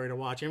secondary to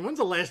watch. And when's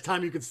the last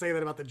time you could say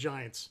that about the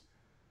Giants?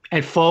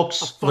 And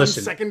folks,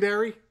 listen,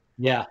 secondary.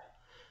 Yeah,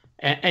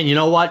 and you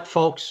know what,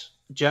 folks,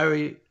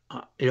 Jerry,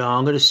 I'm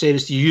going to say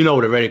this to you. You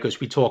know it already because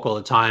we talk all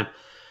the time.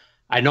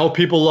 I know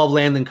people love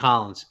Landon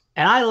Collins,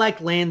 and I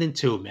like Landon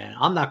too, man.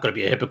 I'm not going to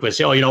be a hypocrite and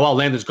say,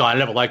 Landon's gone. I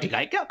never liked the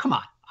guy. Come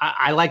on.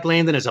 I like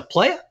Landon as a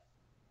player.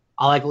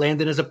 I like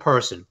Landon as a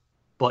person.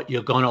 But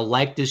you're going to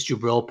like this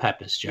Jabril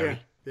Peppers,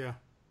 Jerry. Yeah.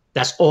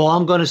 That's all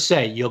I'm going to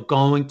say. You're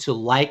going to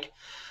like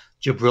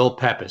Jabril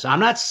Peppers. I'm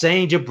not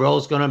saying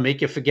Jabril's going to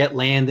make you forget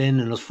Landon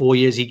and those 4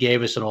 years he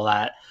gave us and all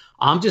that.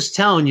 I'm just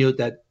telling you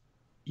that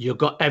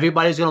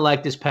everybody's going to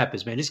like this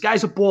Peppers, man. This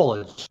guy's a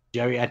baller,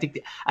 Jerry. I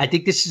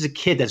think this is a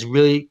kid that's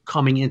really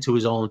coming into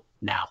his own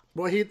now.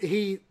 Well,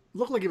 he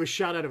looked like he was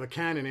shot out of a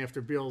cannon after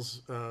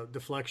Beal's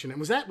deflection. And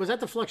was that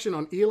deflection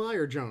on Eli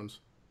or Jones?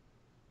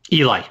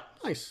 Eli.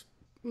 Nice.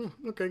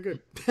 Okay,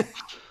 good.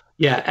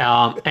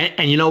 Yeah,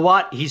 and you know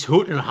what? He's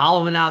hooting and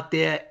hollering out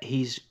there.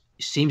 He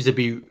seems to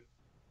be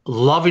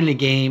loving the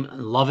game,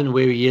 loving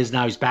where he is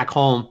now. He's back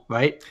home,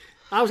 right?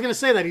 I was going to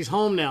say that he's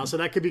home now, so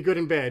that could be good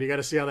and bad. You got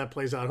to see how that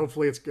plays out.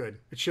 Hopefully it's good.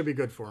 It should be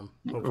good for him.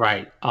 Hopefully.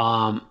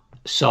 Right.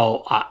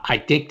 So I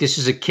think this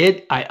is a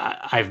kid.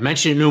 I've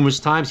mentioned it numerous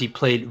times. He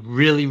played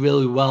really,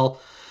 really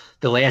well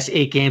the last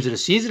 8 games of the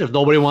season. If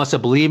nobody wants to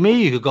believe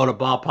me, you could go to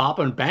Bob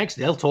Papa and Banks.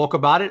 They'll talk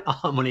about it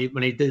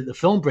when they did the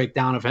film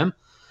breakdown of him.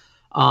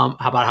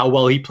 About how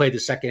well he played the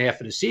second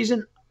half of the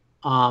season.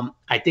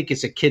 I think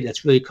it's a kid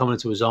that's really coming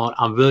to his own.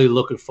 I'm really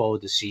looking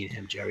forward to seeing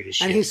him, Jerry, this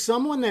year. And he's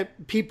someone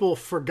that people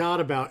forgot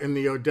about in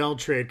the Odell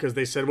trade because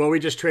they said, well, we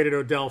just traded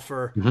Odell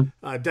for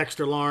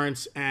Dexter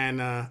Lawrence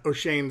and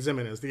O'Shane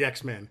Ximines, the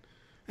X-Men.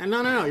 And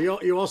no.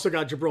 You also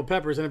got Jabril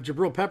Peppers. And if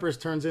Jabril Peppers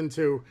turns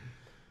into,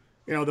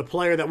 the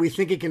player that we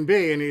think he can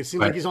be, and it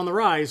seems like he's on the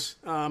rise,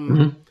 you're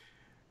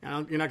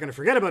not going to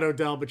forget about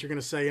Odell, but you're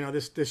going to say,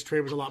 this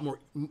trade was a lot more,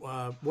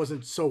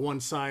 wasn't so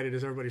one-sided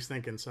as everybody's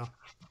thinking. So,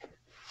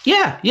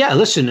 yeah.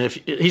 Listen, if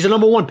he's a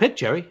number 1 pick,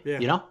 Jerry,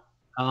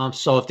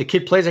 so if the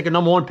kid plays like a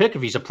number 1 pick,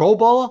 if he's a Pro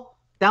Bowler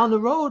down the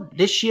road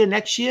this year,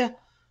 next year,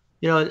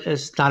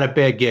 it's not a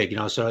bad gig.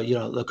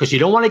 So because you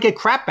don't want to get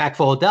crap back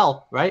for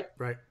Odell, right?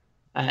 Right.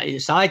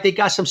 It's not like they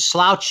got some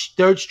slouch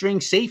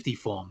 3rd-string safety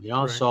for him,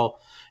 Right. So.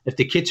 If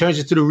the kid turns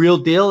into the real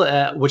deal,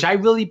 which I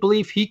really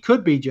believe he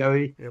could be,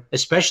 Jerry,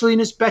 especially in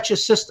this Betcha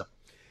system.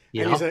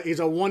 He's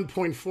a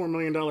 $1.4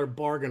 million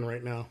bargain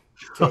right now.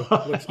 So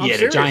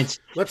the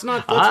Giants. Let's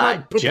not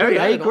Jerry,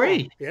 I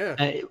agree.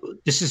 Yeah.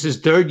 This is his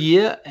 3rd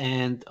year,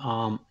 and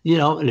and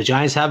the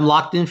Giants have him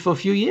locked in for a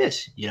few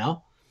years.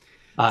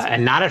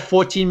 And not at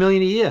 $14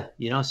 million a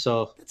year.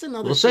 So that's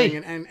another we'll thing.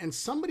 See. And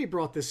somebody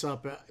brought this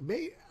up.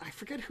 I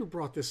forget who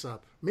brought this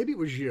up. Maybe it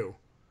was you.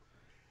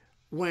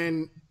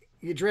 When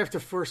you draft a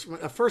first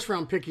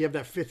round pick, you have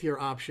that 5th year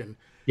option.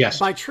 Yes.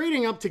 By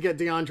trading up to get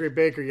DeAndre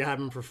Baker, you have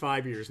him for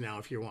 5 years now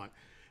if you want.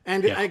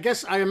 And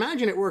I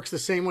imagine it works the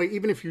same way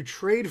even if you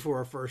trade for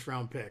a first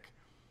round pick,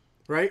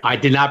 right? I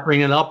did not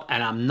bring it up,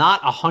 and I'm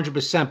not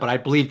 100%, but I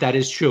believe that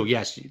is true.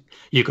 Yes,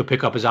 you could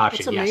pick up his option.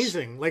 It's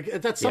amazing.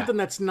 Like that's something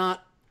that's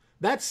not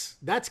that's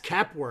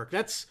cap work.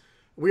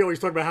 We always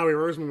talk about Howie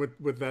Roseman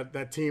with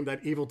that team,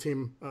 that evil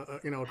team,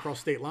 across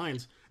state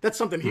lines. That's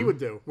something he would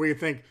do. Where you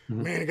think,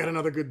 man, he got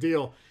another good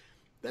deal.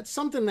 That's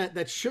something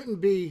that shouldn't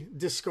be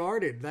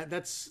discarded.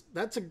 That's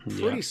a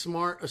pretty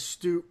smart,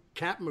 astute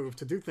cap move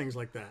to do things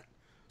like that.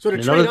 So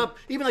to trade up,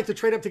 even like to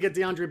trade up to get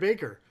DeAndre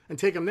Baker and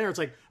take him there, it's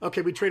like,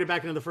 okay, we traded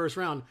back into the first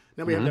round.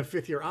 Now we have that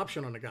 5th year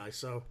option on the guy.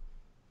 So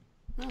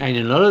And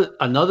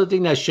another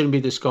thing that shouldn't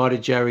be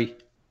discarded, Jerry,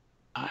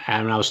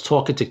 and I was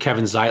talking to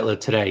Kevin Zeitler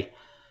today,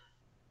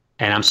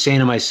 and I'm saying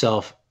to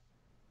myself,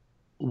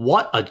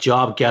 what a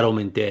job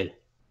Gettleman did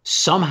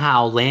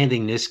somehow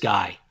landing this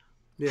guy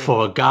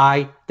for a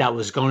guy that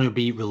was going to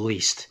be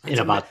released in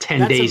about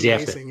 10 days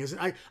amazing,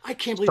 after. I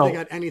can't believe they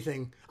got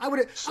anything. I would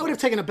have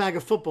taken a bag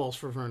of footballs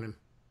for Vernon.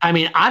 I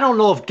mean, I don't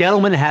know if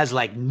Gettleman has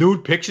like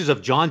nude pictures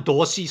of John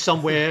Dorsey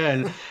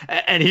somewhere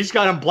and he's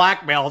got him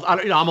blackmailed.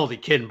 I'm only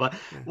kidding, but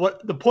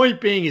what the point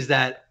being is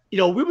that,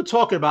 I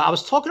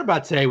was talking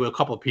about today with a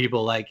couple of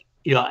people, like,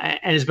 and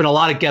there's been a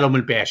lot of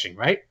Gettleman bashing,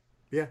 right?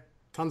 Yeah,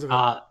 tons of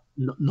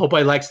it.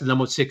 Nobody likes the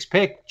number 6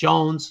 pick,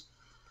 Jones,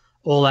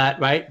 all that,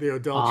 right? The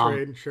Odell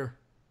trade, sure.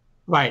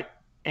 Right.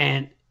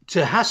 And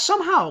to have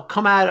somehow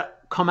come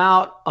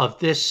out of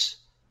this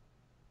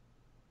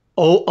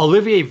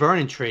Olivier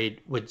Vernon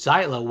trade with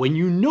Zeitler when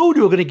you knew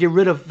they were going to get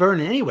rid of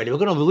Vernon anyway. They were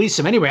going to release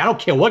him anyway. I don't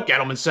care what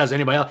Gettleman says,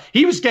 anybody else.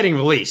 He was getting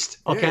released,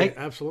 okay? Yeah,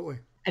 absolutely.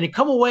 And he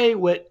come away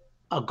with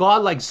a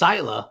guard like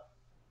Zeitler.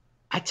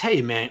 I tell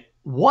you, man,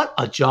 what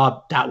a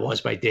job that was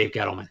by Dave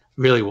Gettleman.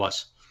 Really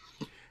was.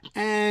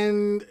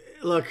 And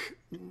look,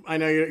 I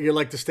know you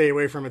like to stay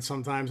away from it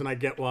sometimes, and I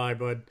get why,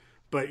 but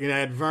I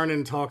had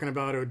Vernon talking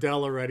about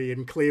Odell already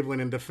in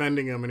Cleveland and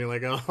defending him, and you're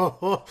like,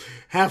 oh,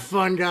 have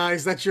fun,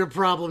 guys. That's your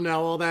problem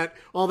now.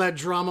 All that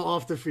drama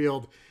off the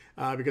field,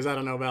 because I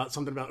don't know about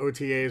something about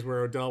OTAs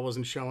where Odell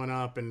wasn't showing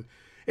up, and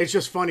it's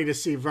just funny to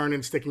see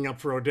Vernon sticking up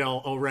for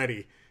Odell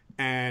already.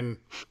 And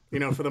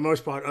for the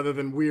most part, other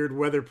than weird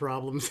weather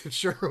problems that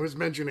Shermer was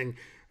mentioning,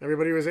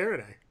 everybody was there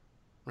today,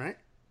 right?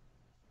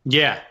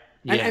 Yeah.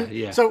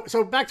 Yeah.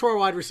 So back to our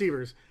wide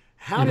receivers.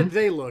 How did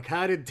they look?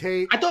 How did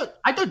Tate? I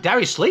thought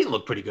Darius Slayton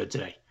looked pretty good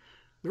today.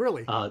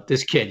 Really?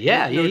 This kid, he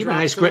made a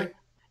nice grab.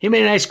 He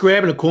made a nice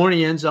grab in the corner of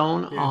the end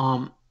zone.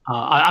 Yeah.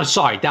 I'm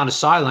sorry, down the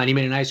sideline, he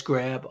made a nice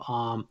grab.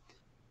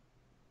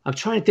 I'm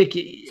trying to think.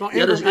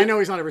 I know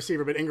he's not a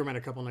receiver, but Ingram had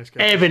a couple nice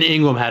grabs. Evan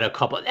Ingram had a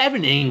couple.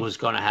 Evan Ingram was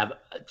going to have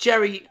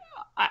Jerry.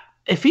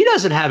 If he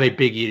doesn't have a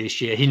big year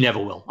this year, he never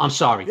will. I'm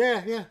sorry.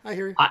 Yeah, I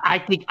hear you. I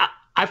think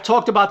I've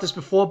talked about this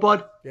before,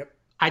 Bud. Yep.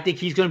 I think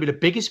he's going to be the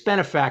biggest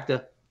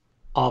benefactor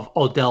of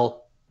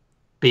Odell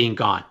being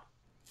gone.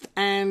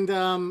 And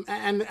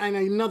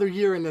another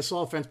year in this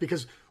offense,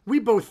 because we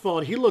both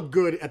thought he looked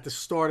good at the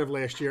start of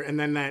last year, and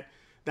then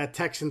that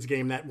Texans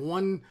game, that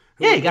one.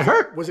 He got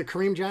hurt. Was it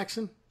Kareem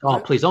Jackson?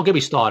 Please don't get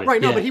me started.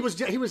 Right, no, but he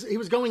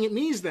was going at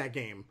knees that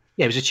game.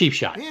 Yeah, it was a cheap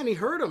shot. Yeah, and he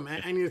hurt him,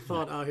 and you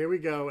thought, oh, here we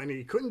go, and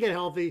he couldn't get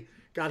healthy.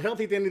 Got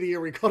healthy at the end of the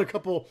year. We caught a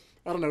couple,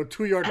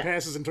 2-yard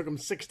passes and took him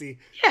 60.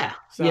 Yeah,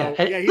 so, yeah.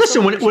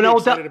 Listen,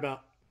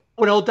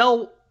 when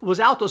Odell was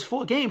out those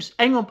 4 games,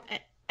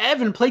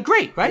 Evan played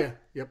great, right? Yeah,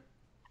 yep.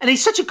 And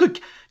he's such a good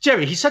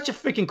Jerry. He's such a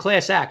freaking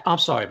class act. I'm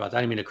sorry about that.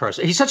 I didn't mean to curse.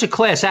 He's such a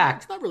class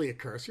act. It's not really a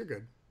curse. You're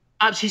good.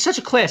 He's such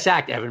a class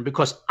act, Evan,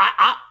 because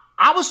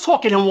I was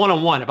talking to him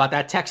one-on-one about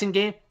that Texan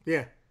game.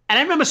 Yeah. And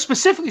I remember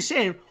specifically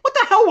saying, what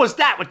the hell was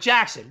that with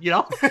Jackson?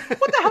 What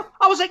the hell?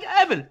 I was like,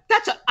 Evan,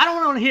 I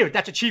don't want to hear it.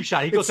 That's a cheap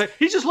shot. He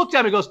just looked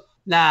at me and goes,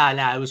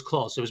 nah, it was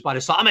close. It was by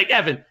the side. I'm like,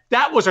 Evan,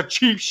 that was a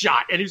cheap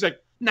shot. And he's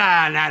like, nah.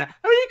 I mean,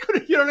 he could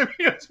have, you know what I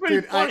mean? It was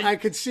pretty funny. I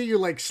could see you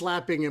like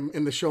slapping him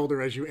in the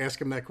shoulder as you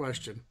ask him that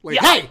question. Like,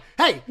 yeah.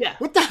 hey,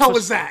 what the hell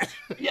was that?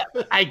 Yeah,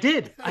 I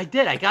did. I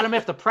got him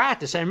after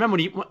practice. I remember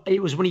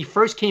when he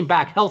first came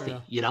back healthy,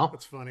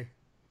 That's funny.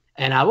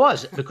 And I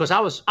was, because I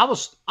was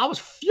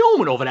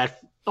fuming over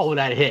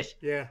that hit.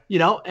 Yeah.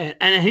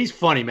 And he's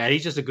funny, man.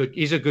 He's a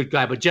good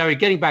guy. But Jerry,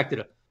 getting back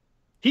to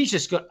he's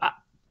just good.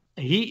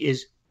 He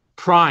is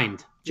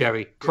primed,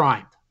 Jerry,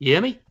 primed. You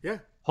hear me? Yeah.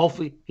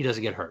 Hopefully he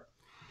doesn't get hurt.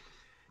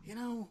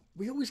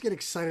 We always get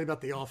excited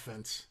about the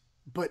offense,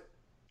 but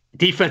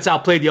defense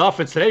outplayed the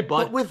offense today,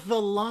 but with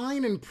the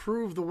line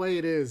improved the way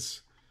it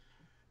is,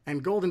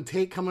 and Golden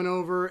Tate coming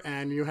over,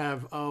 and you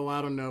have,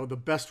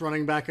 the best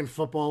running back in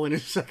football in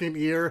his second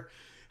year.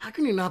 How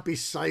can you not be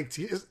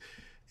psyched?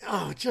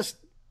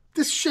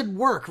 This should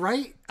work,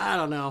 right? I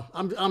don't know.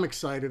 I'm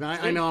excited.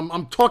 I know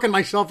I'm talking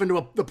myself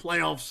into the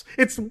playoffs.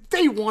 It's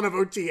day 1 of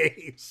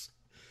OTAs.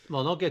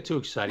 Well, don't get too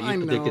excited.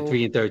 You predicted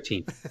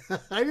 3-13.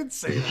 I didn't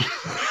say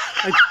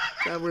that.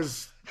 That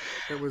was.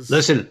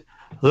 Listen,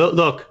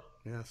 look.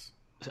 Yes.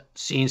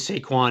 Seeing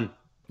Saquon.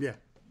 Yeah.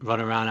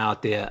 Running around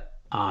out there.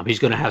 He's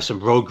going to have some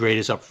road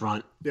graders up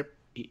front. Yep.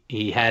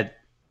 He had,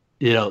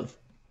 Zeitler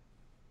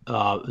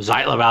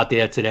out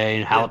there today,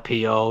 and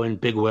Jalapeno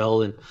and Big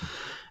Will and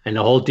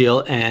the whole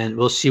deal. And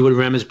we'll see what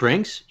Remis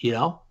brings,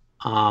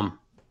 And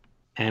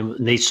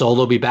Nate Solder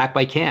will be back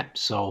by camp.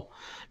 So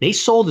Nate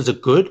Solder is a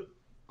good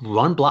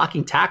run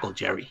blocking tackle,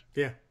 Jerry.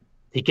 Yeah.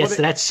 He gets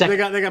to that second.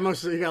 They got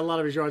a lot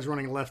of his yards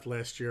running left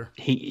last year.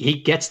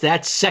 He gets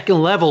that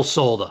second level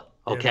Solder.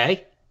 Okay. Yeah.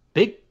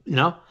 Big,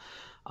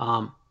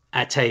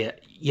 I tell you,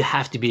 you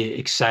have to be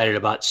excited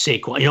about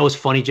Saquon. What's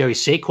funny, Jerry?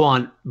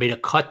 Saquon made a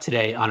cut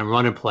today on a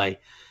running play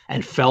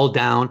and fell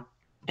down,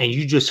 and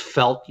you just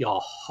felt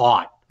your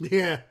heart.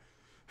 Yeah.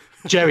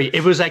 Jerry,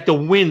 it was like the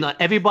wind.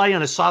 Everybody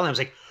on the sideline was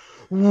like,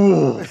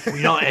 whoa,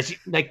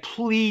 like,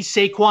 please,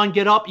 Saquon,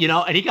 get up,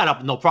 and he got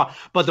up, no problem.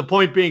 But the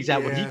point being is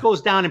that when he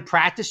goes down in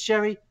practice,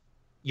 Jerry,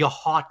 your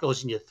heart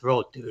goes in your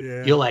throat, dude.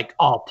 Yeah. You're like,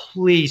 oh,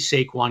 please,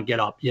 Saquon, get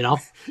up,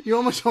 You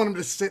almost want him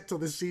to sit till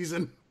the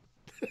season.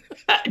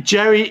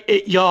 Jerry,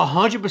 you're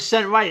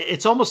 100% right.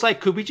 It's almost like,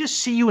 could we just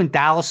see you in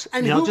Dallas?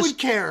 And who would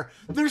care?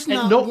 There's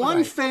not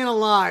one fan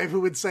alive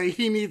who would say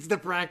he needs to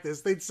practice.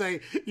 They'd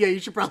say, yeah, you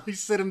should probably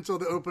sit him till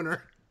the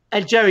opener.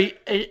 And Jerry,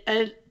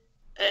 and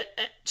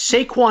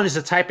Saquon is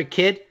the type of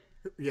kid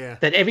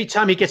that every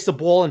time he gets the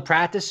ball in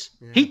practice,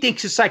 he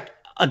thinks it's like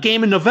a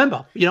game in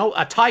November,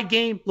 a tied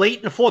game late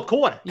in the fourth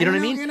quarter. You know what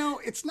I mean?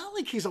 It's not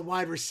like he's a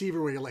wide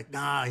receiver where you're like,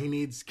 nah, he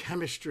needs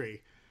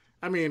chemistry.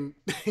 I mean,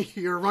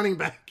 you're a running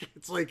back.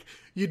 It's like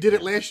you did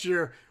it last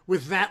year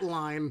with that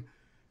line.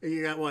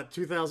 You got what,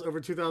 over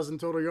 2,000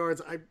 total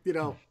yards.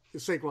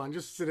 Saquon,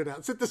 just sit it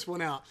out. Sit this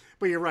one out.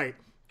 But you're right.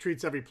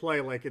 Treats every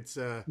play like it's.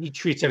 He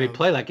treats every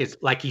play like it's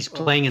like he's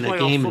playing in a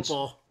game.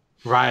 Football.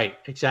 Right,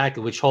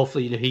 exactly. Which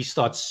hopefully he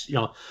starts,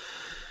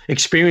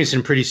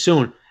 experiencing pretty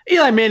soon.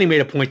 Eli Manning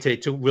made a point today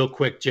too, real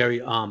quick,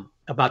 Jerry,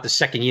 about the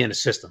second year in the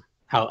system.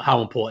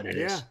 How important it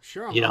is. Yeah,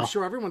 sure. I'm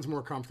sure everyone's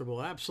more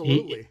comfortable.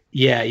 Absolutely.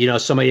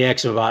 Somebody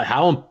asked him about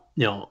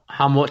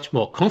how much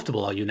more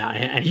comfortable are you now?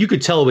 And you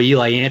could tell the way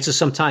Eli answers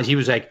sometimes. He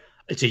was like,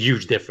 it's a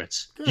huge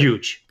difference. Good.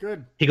 Huge.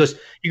 Good. He goes,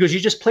 you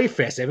just play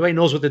fast. Everybody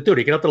knows what to do.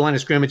 They get up the line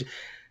of scrimmage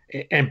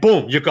and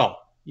boom, you go,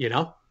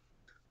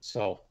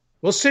 So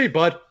we'll see,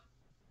 bud.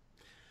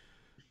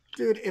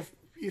 Dude,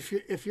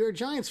 if you're a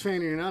Giants fan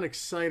and you're not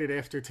excited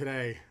after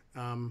today,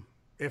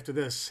 after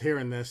this,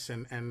 hearing this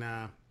and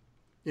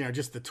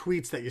just the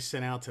tweets that you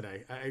sent out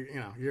today.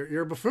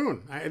 You're a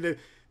buffoon.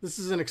 This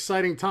is an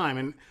exciting time,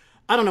 and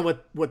I don't know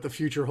what the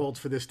future holds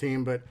for this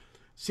team, but it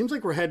seems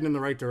like we're heading in the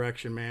right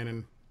direction,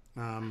 man.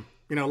 And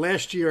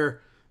last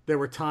year there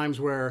were times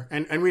where,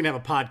 and we didn't have a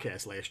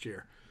podcast last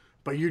year,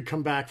 but you'd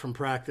come back from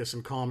practice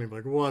and call me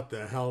like, "What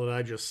the hell did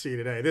I just see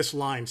today? This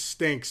line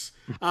stinks.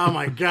 Oh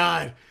my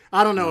God!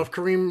 I don't know if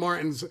Kareem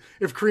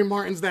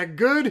Martin's that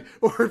good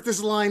or if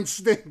this line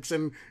stinks."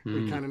 And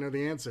we kind of know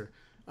the answer.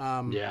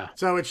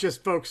 So it's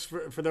just, folks, for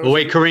those. The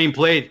way Kareem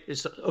played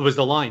was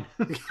the line.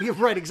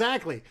 Right,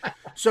 exactly.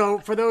 So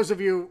for those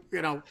of you,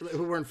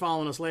 who weren't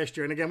following us last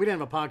year, and again, we didn't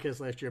have a podcast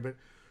last year, but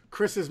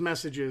Chris's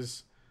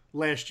messages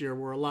last year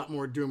were a lot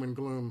more doom and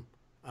gloom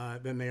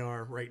than they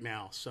are right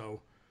now. So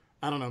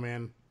I don't know,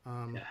 man.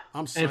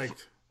 I'm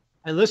psyched.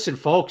 And listen,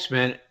 folks,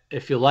 man,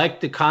 if you like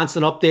the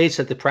constant updates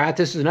at the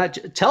practices,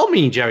 tell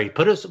me, Jerry.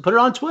 Put it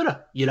on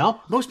Twitter.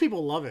 Most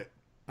people love it.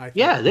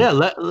 Yeah.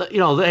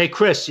 Hey,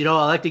 Chris, I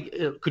like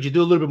to. Could you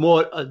do a little bit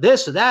more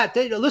this or that?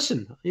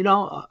 Listen,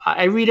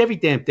 I read every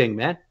damn thing,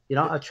 man.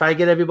 I try to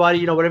get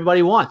everybody, what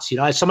everybody wants.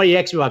 Somebody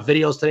asked me about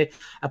videos today.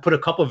 I put a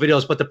couple of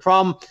videos, but the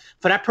problem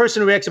for that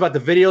person who asked about the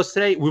videos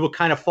today, we were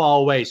kind of far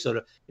away, so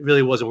it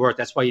really wasn't worth.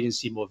 That's why you didn't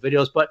see more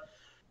videos. But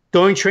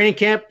during training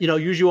camp,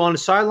 usually on the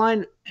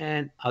sideline,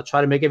 and I'll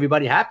try to make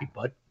everybody happy.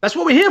 But that's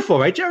what we're here for,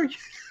 right, Jerry?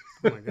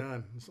 Oh my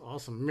God, it's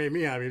awesome. It made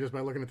me happy just by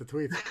looking at the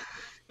tweets.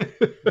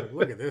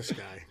 Look at this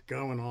guy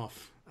going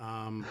off.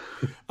 All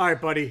right,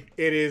 buddy.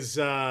 It is.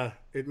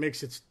 It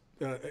makes its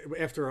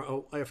after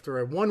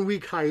a 1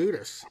 week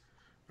hiatus.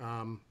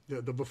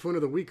 The Buffoon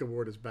of the Week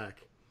award is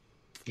back.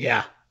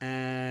 Yeah,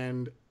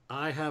 and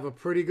I have a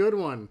pretty good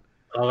one.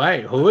 All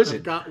right, who is it?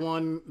 I've got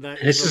one that.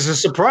 This is a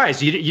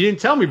surprise. You didn't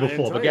tell me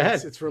before, but go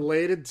ahead. It's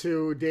related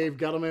to Dave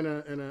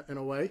Gettleman in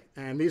a way,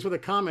 and these were the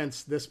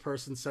comments this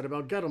person said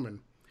about Gettleman.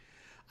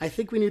 I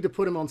think we need to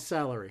put him on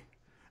salary.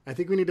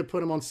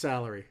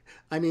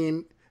 I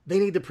mean, they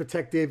need to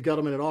protect Dave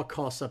Gettleman at all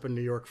costs up in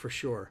New York for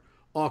sure.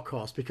 All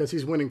costs, because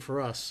he's winning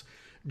for us.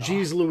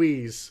 Jeez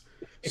Louise.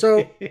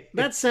 So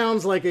that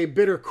sounds like a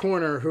bitter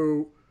corner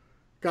who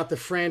got the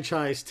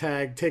franchise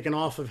tag taken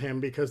off of him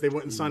because they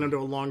wouldn't sign him to a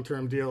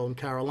long-term deal in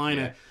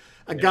Carolina.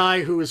 A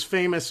guy who is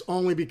famous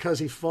only because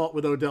he fought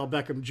with Odell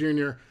Beckham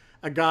Jr.,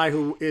 a guy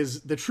who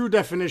is the true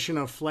definition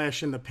of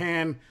flash in the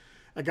pan,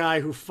 a guy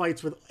who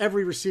fights with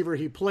every receiver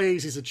he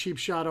plays. He's a cheap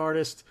shot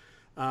artist.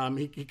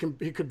 He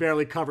could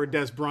barely cover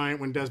Dez Bryant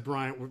when Dez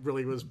Bryant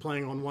really was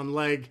playing on one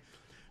leg.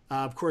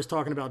 Of course,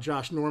 talking about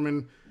Josh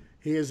Norman.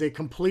 He is a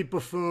complete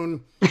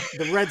buffoon.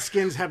 The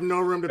Redskins have no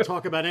room to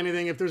talk about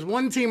anything. If there's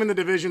one team in the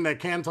division that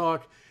can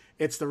talk,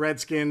 it's the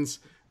Redskins.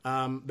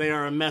 They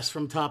are a mess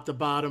from top to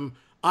bottom.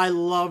 I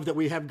love that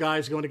we have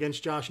guys going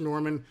against Josh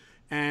Norman.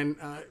 And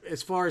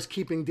as far as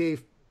keeping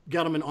Dave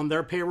Gettleman on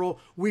their payroll,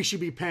 we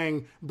should be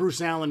paying Bruce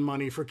Allen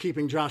money for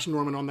keeping Josh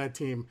Norman on that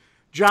team.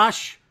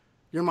 Josh,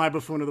 you're my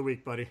Buffoon of the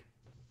Week, buddy.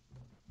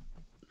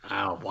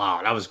 Oh,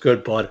 wow. That was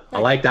good, bud. I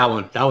like that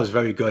one. That was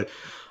very good.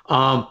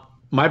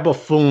 My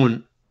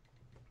buffoon,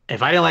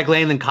 if I didn't like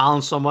Landon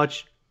Collins so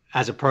much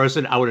as a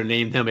person, I would have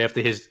named him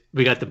after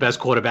we got the best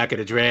quarterback in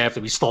the draft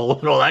and we stole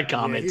and all that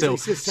comment, too.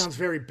 He sounds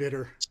very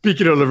bitter.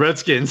 Speaking of the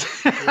Redskins.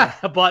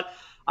 But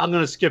I'm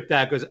going to skip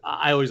that because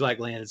I always like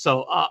Landon.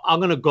 So I'm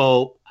going to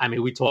go. I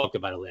mean, we talked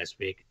about it last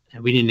week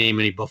and we didn't name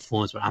any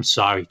buffoons, but I'm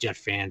sorry,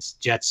 Jets.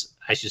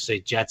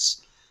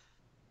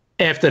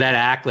 after that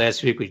act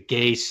last week with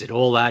Gase and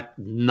all that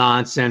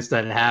nonsense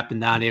that had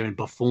happened down here in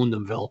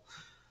Buffoonville,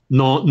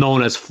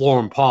 known as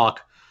Florham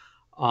Park,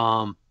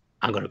 I'm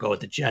going to go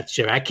with the Jets,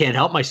 Jerry. I can't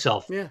help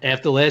myself. Yeah.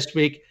 After last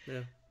week,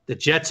 the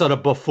Jets are the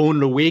buffoon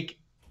of the week.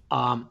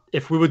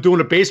 If we were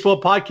doing a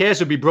baseball podcast, it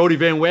would be Brody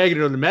Van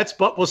Wagenen on the Mets,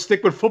 but we'll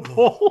stick with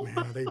football. Oh, man,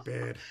 are they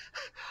bad?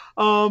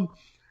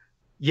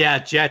 Yeah,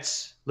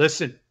 Jets.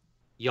 Listen,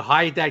 you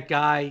hired that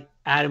guy,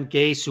 Adam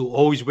Gase, who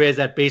always wears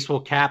that baseball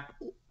cap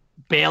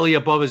barely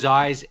above his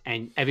eyes,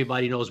 and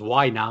everybody knows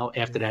why now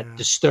after that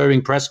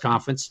disturbing press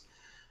conference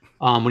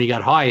when he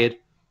got hired.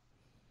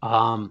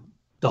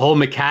 The whole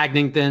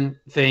McCagnon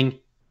thing,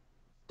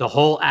 the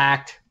whole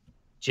act,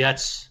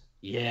 Jets,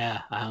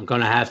 I'm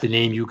going to have to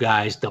name you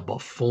guys the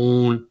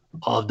buffoon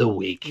of the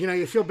week. You know,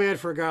 you feel bad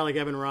for a guy like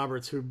Evan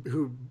Roberts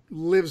who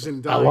lives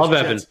and dies. I love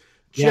Evan.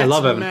 Jets, I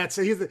love Evan. Mets.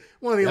 He's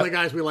one of the only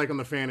guys we like on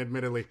the fan,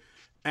 admittedly.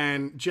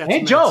 And Jets,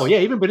 and Mets. Joe,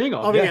 even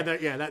Benigno. Oh,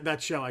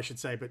 that show, I should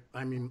say. But,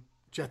 I mean,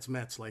 Jets,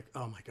 Mets, like,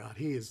 oh, my God,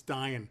 he is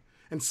dying.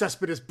 And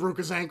Cespedes broke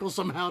his ankle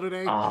somehow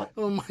today.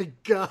 Oh, my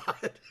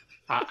God.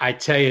 I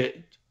tell you,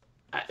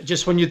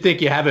 just when you think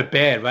you have it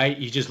bad, right?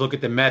 You just look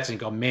at the Mets and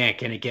go, man,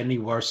 can it get any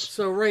worse?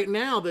 So right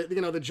now,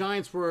 the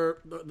Giants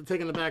were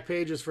taking the back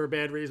pages for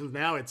bad reasons.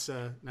 Now it's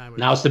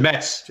now it's the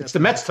Mets. It's the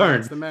Mets' turn.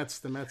 It's the Mets.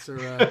 The Mets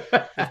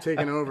have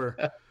taken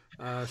over.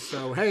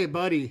 So hey,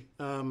 buddy,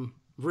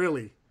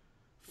 really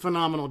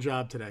phenomenal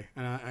job today.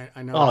 And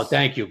I know. Oh,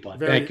 thank you,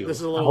 bud. Thank you. This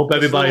is a little, I hope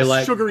everybody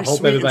likes. Sugary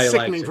sweet and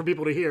sickening for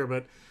people to hear,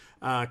 but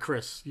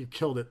Chris, you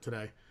killed it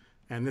today,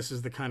 and this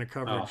is the kind of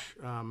coverage.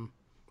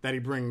 That he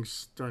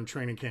brings during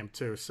training camp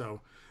too.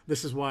 So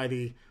this is why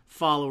the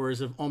followers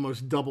have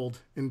almost doubled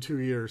in 2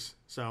 years.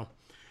 So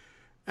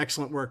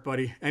excellent work,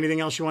 buddy.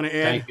 Anything else you want to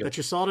add that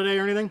you saw today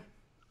or anything?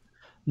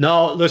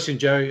 No, listen,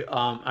 Jerry,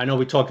 I know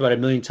we talked about it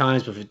a million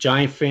times, but for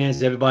Giant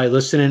fans, everybody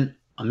listening,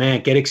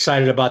 man, get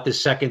excited about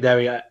this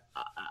secondary. I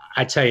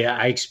tell you,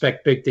 I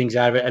expect big things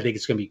out of it. I think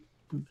it's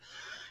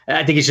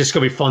just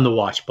going to be fun to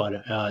watch, but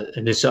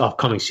in this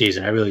upcoming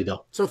season, I really do.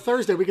 So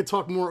Thursday, we could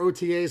talk more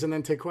OTAs and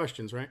then take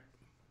questions, right?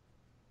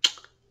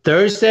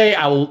 Thursday,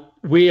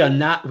 we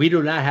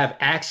do not have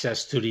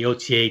access to the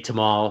OTA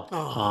tomorrow.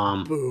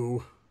 Oh,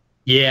 boo.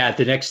 Yeah,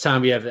 the next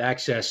time we have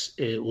access,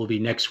 it will be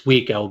next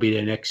week. I will be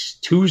there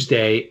next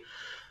Tuesday,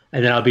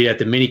 and then I'll be at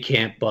the mini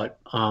camp. But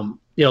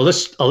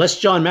unless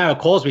John Mara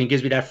calls me and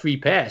gives me that free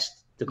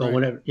pass to go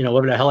whenever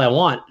the hell I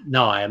want,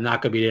 no, I am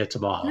not going to be there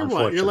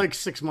tomorrow. You're like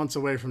 6 months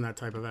away from that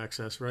type of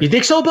access, right? You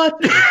think so, bud?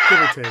 Give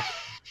or take.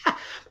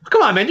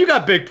 Come on, man, you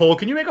got big pull.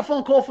 Can you make a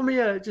phone call for me?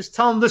 Just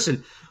tell him,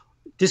 listen.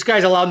 This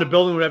guy's allowed in the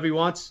building whatever he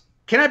wants.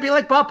 Can I be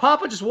like Bob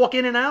Papa, just walk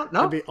in and out?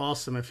 No, it'd be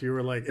awesome if you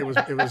were like it was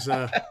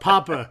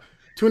Papa.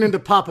 Tune into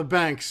Papa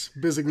Banks,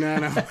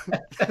 Bizignano.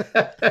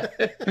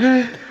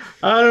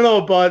 I don't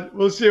know, bud.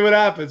 We'll see what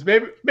happens.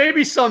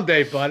 Maybe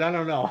someday, bud. I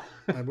don't know.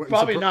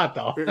 Probably not,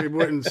 though. It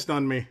wouldn't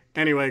stun me.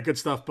 Anyway, good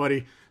stuff,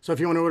 buddy. So if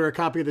you want to order a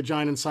copy of The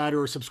Giant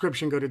Insider or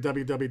subscription, go to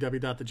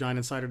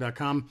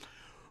www.thegiantinsider.com.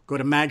 Go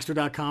to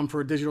magster.com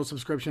for a digital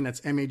subscription.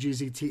 That's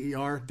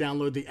MAGZTER.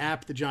 Download the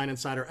app, the Giant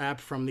Insider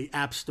app, from the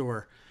App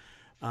Store.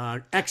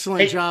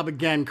 Excellent job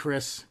again,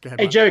 Chris. Go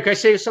ahead, Hey, Jerry, can I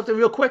say something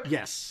real quick?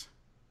 Yes.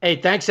 Hey,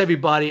 thanks,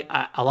 everybody.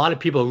 A lot of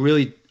people are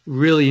really,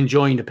 really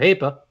enjoying the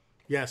paper.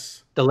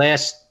 Yes. The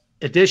last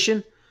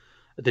edition,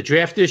 the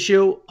draft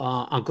issue.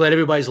 I'm glad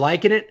everybody's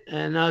liking it.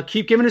 And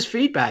keep giving us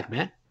feedback,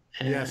 man.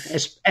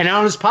 Yes. And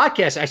on this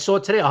podcast, I saw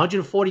today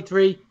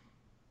 143,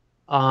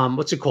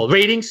 what's it called,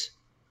 ratings.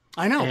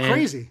 I know,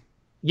 crazy.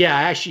 Yeah,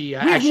 actually. We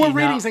have more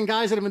ratings than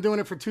guys that have been doing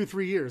it for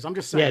 2-3 years. I'm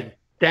just saying. Yeah,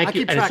 thank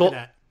you. I keep track of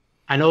that.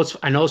 I know it's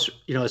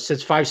it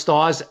says 5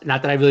 stars.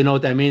 Not that I really know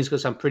what that means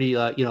because I'm pretty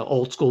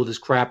old school with this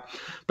crap.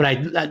 But I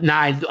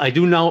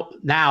do know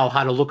now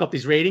how to look up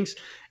these ratings.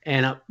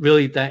 And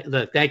really,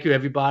 thank you,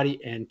 everybody.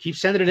 And keep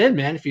sending it in,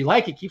 man. If you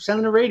like it, keep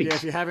sending the ratings. Yeah,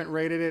 if you haven't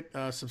rated it,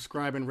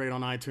 subscribe and rate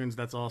on iTunes.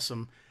 That's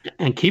awesome.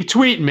 And keep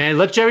tweeting, man.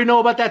 Let Jerry know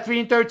about that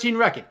 3-13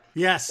 record.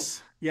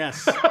 Yes.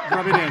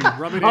 Rub it in.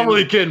 I'm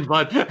really kidding,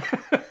 bud.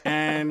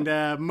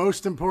 And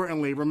most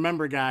importantly,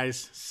 remember,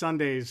 guys,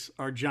 Sundays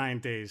are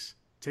Giant days.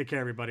 Take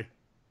care, everybody.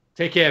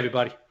 Take care,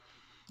 everybody.